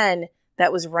a pen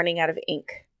that was running out of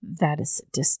ink. That is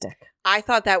sadistic. I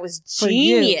thought that was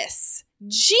genius.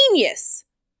 Genius.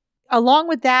 Along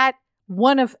with that,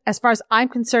 one of, as far as I'm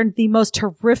concerned, the most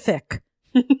horrific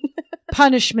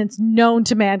punishments known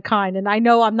to mankind. And I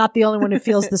know I'm not the only one who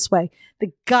feels this way.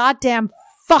 The goddamn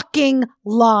fucking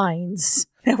lines.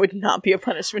 That would not be a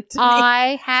punishment to me.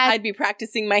 I'd be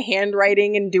practicing my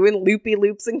handwriting and doing loopy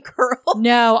loops and curls.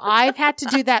 No, I've had to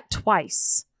do that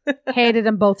twice. Hated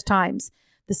him both times.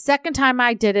 The second time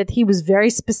I did it, he was very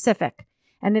specific.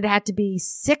 And it had to be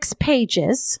 6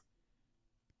 pages,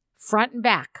 front and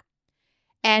back.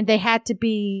 And they had to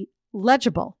be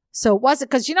legible. So it wasn't,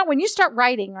 because when you start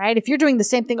writing, right, if you're doing the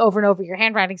same thing over and over, your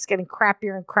handwriting's getting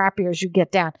crappier and crappier as you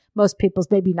get down. Most people's,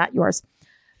 maybe not yours.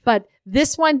 But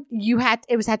this one,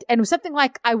 it was something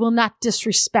like, I will not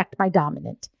disrespect my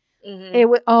dominant. Mm-hmm. It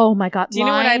would, oh my God. Do you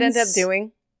know what I'd end up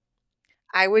doing?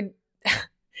 I would,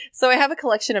 so I have a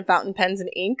collection of fountain pens and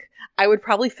ink. I would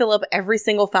probably fill up every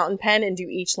single fountain pen and do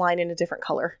each line in a different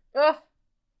color. Ugh.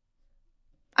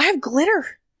 I have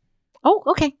glitter. Oh,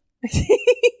 okay.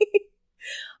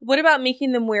 What about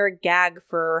making them wear a gag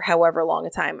for however long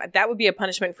a time? That would be a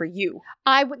punishment for you.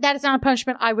 That is not a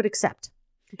punishment I would accept.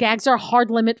 Gags are a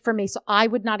hard limit for me, so I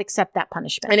would not accept that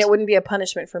punishment. And it wouldn't be a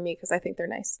punishment for me because I think they're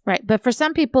nice. Right. But for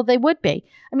some people, they would be.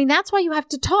 I mean, that's why you have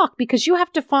to talk, because you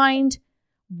have to find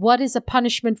what is a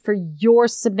punishment for your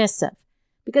submissive.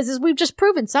 Because as we've just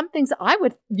proven, some things I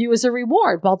would view as a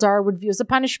reward, while Dara would view as a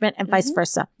punishment, and vice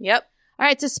versa. Yep. All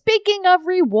right. So speaking of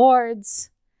rewards,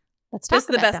 let's talk about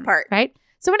them. This is the best part. Right?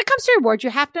 So when it comes to rewards, you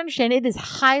have to understand it is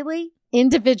highly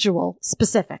individual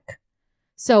specific.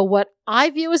 So what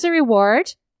I view as a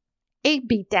reward, a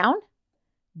beatdown,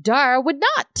 Dara would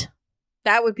not.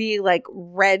 That would be like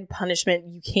red punishment.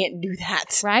 You can't do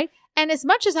that. Right? And as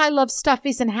much as I love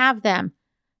stuffies and have them,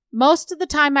 most of the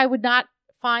time I would not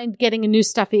find getting a new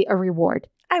stuffy a reward.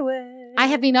 I would. I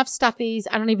have enough stuffies.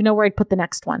 I don't even know where I'd put the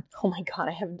next one. Oh my God.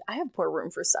 I have poor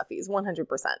room for stuffies. 100%.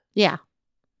 Yeah.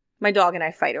 My dog and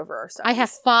I fight over our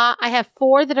stuffies. I have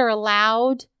 4 that are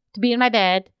allowed to be in my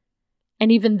bed.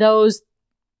 And even those,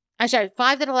 actually I have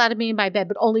 5 that are allowed to be in my bed,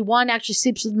 but only 1 actually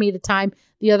sleeps with me at a time.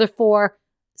 The other 4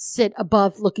 sit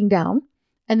above looking down.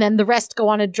 And then the rest go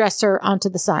on a dresser onto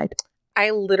the side.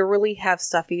 I literally have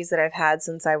stuffies that I've had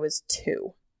since I was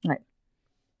 2. Right.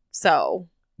 So.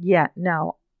 Yeah,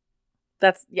 no.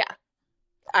 That's, yeah.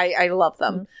 I love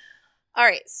them. Mm-hmm. All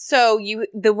right. So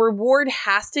the reward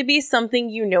has to be something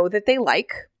you know that they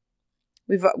like.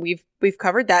 We've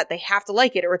covered that. They have to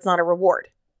like it or it's not a reward.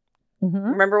 Mm-hmm.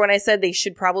 Remember when I said they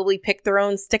should probably pick their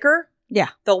own sticker? Yeah.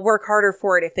 They'll work harder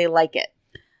for it if they like it.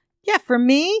 Yeah. For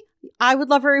me, I would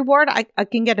love a reward. I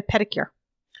can get a pedicure.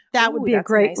 That would be a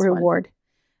great reward.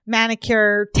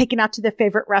 Manicure, taken out to their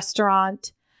favorite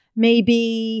restaurant.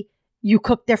 Maybe you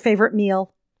cook their favorite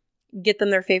meal. Get them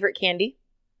their favorite candy.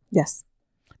 Yes.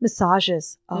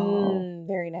 Massages. Oh,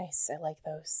 very nice. I like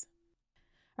those.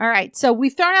 All right. So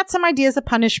we've thrown out some ideas of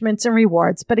punishments and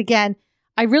rewards. But again,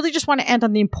 I really just want to end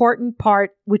on the important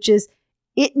part, which is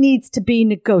it needs to be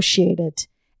negotiated.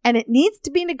 And it needs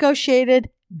to be negotiated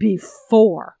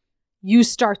before you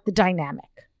start the dynamic.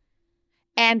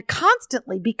 And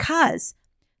constantly, because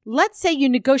let's say you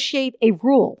negotiate a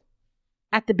rule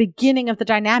at the beginning of the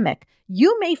dynamic.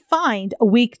 You may find a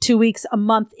week, 2 weeks, a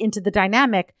month into the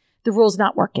dynamic, the rule's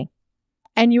not working.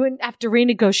 And you have to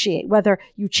renegotiate whether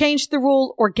you change the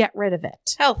rule or get rid of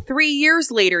it. Hell, 3 years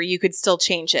later, you could still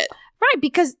change it. Right,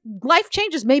 because life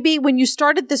changes. Maybe when you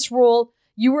started this rule,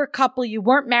 you were a couple, you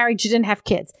weren't married, you didn't have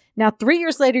kids. Now, 3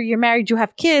 years later, you're married, you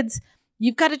have kids.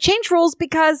 You've got to change rules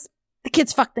because the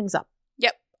kids fuck things up.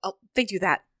 Yep. Oh, they do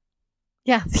that.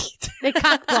 Yeah, they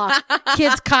cock block.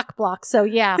 Kids cock block. So,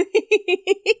 yeah.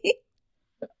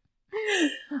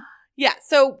 Yeah.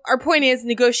 So our point is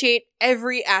negotiate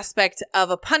every aspect of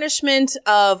a punishment,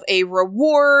 of a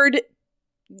reward,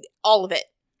 all of it.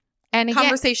 And again,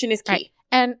 conversation is key. Right.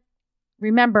 And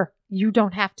remember, you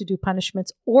don't have to do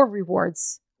punishments or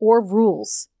rewards or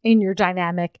rules in your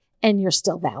dynamic, and you're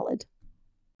still valid.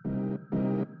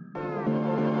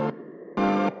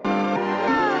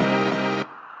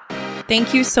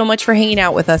 Thank you so much for hanging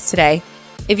out with us today.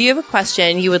 If you have a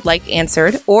question you would like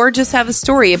answered or just have a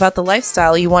story about the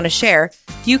lifestyle you want to share,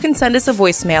 you can send us a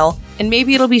voicemail and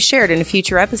maybe it'll be shared in a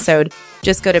future episode.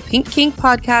 Just go to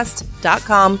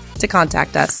pinkkinkpodcast.com to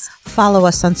contact us. Follow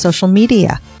us on social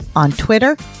media. On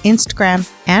Twitter, Instagram,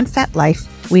 and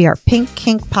FetLife, we are Pink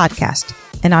Kink Podcast.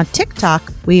 And on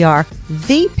TikTok, we are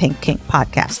The Pink Kink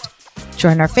Podcast.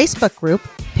 Join our Facebook group,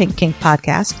 Pink Kink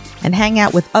Podcast, and hang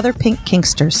out with other Pink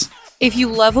Kinksters. If you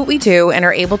love what we do and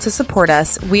are able to support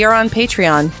us, we are on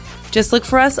Patreon. Just look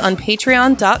for us on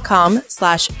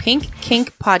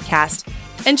patreon.com/pinkkinkpodcast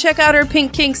and check out our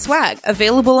Pink Kink swag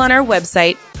available on our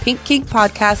website,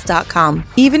 pinkkinkpodcast.com.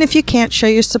 Even if you can't show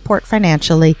your support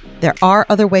financially, there are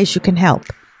other ways you can help.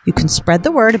 You can spread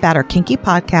the word about our kinky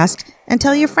podcast and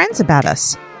tell your friends about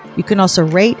us. You can also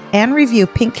rate and review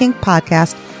Pink Kink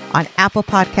Podcast on Apple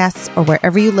Podcasts or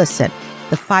wherever you listen.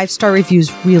 The 5-star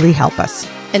reviews really help us.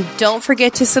 And don't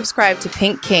forget to subscribe to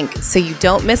Pink Kink so you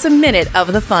don't miss a minute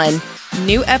of the fun.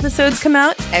 New episodes come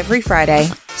out every Friday.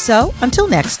 So until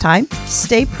next time,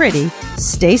 stay pretty,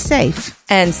 stay safe,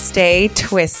 and stay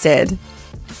twisted.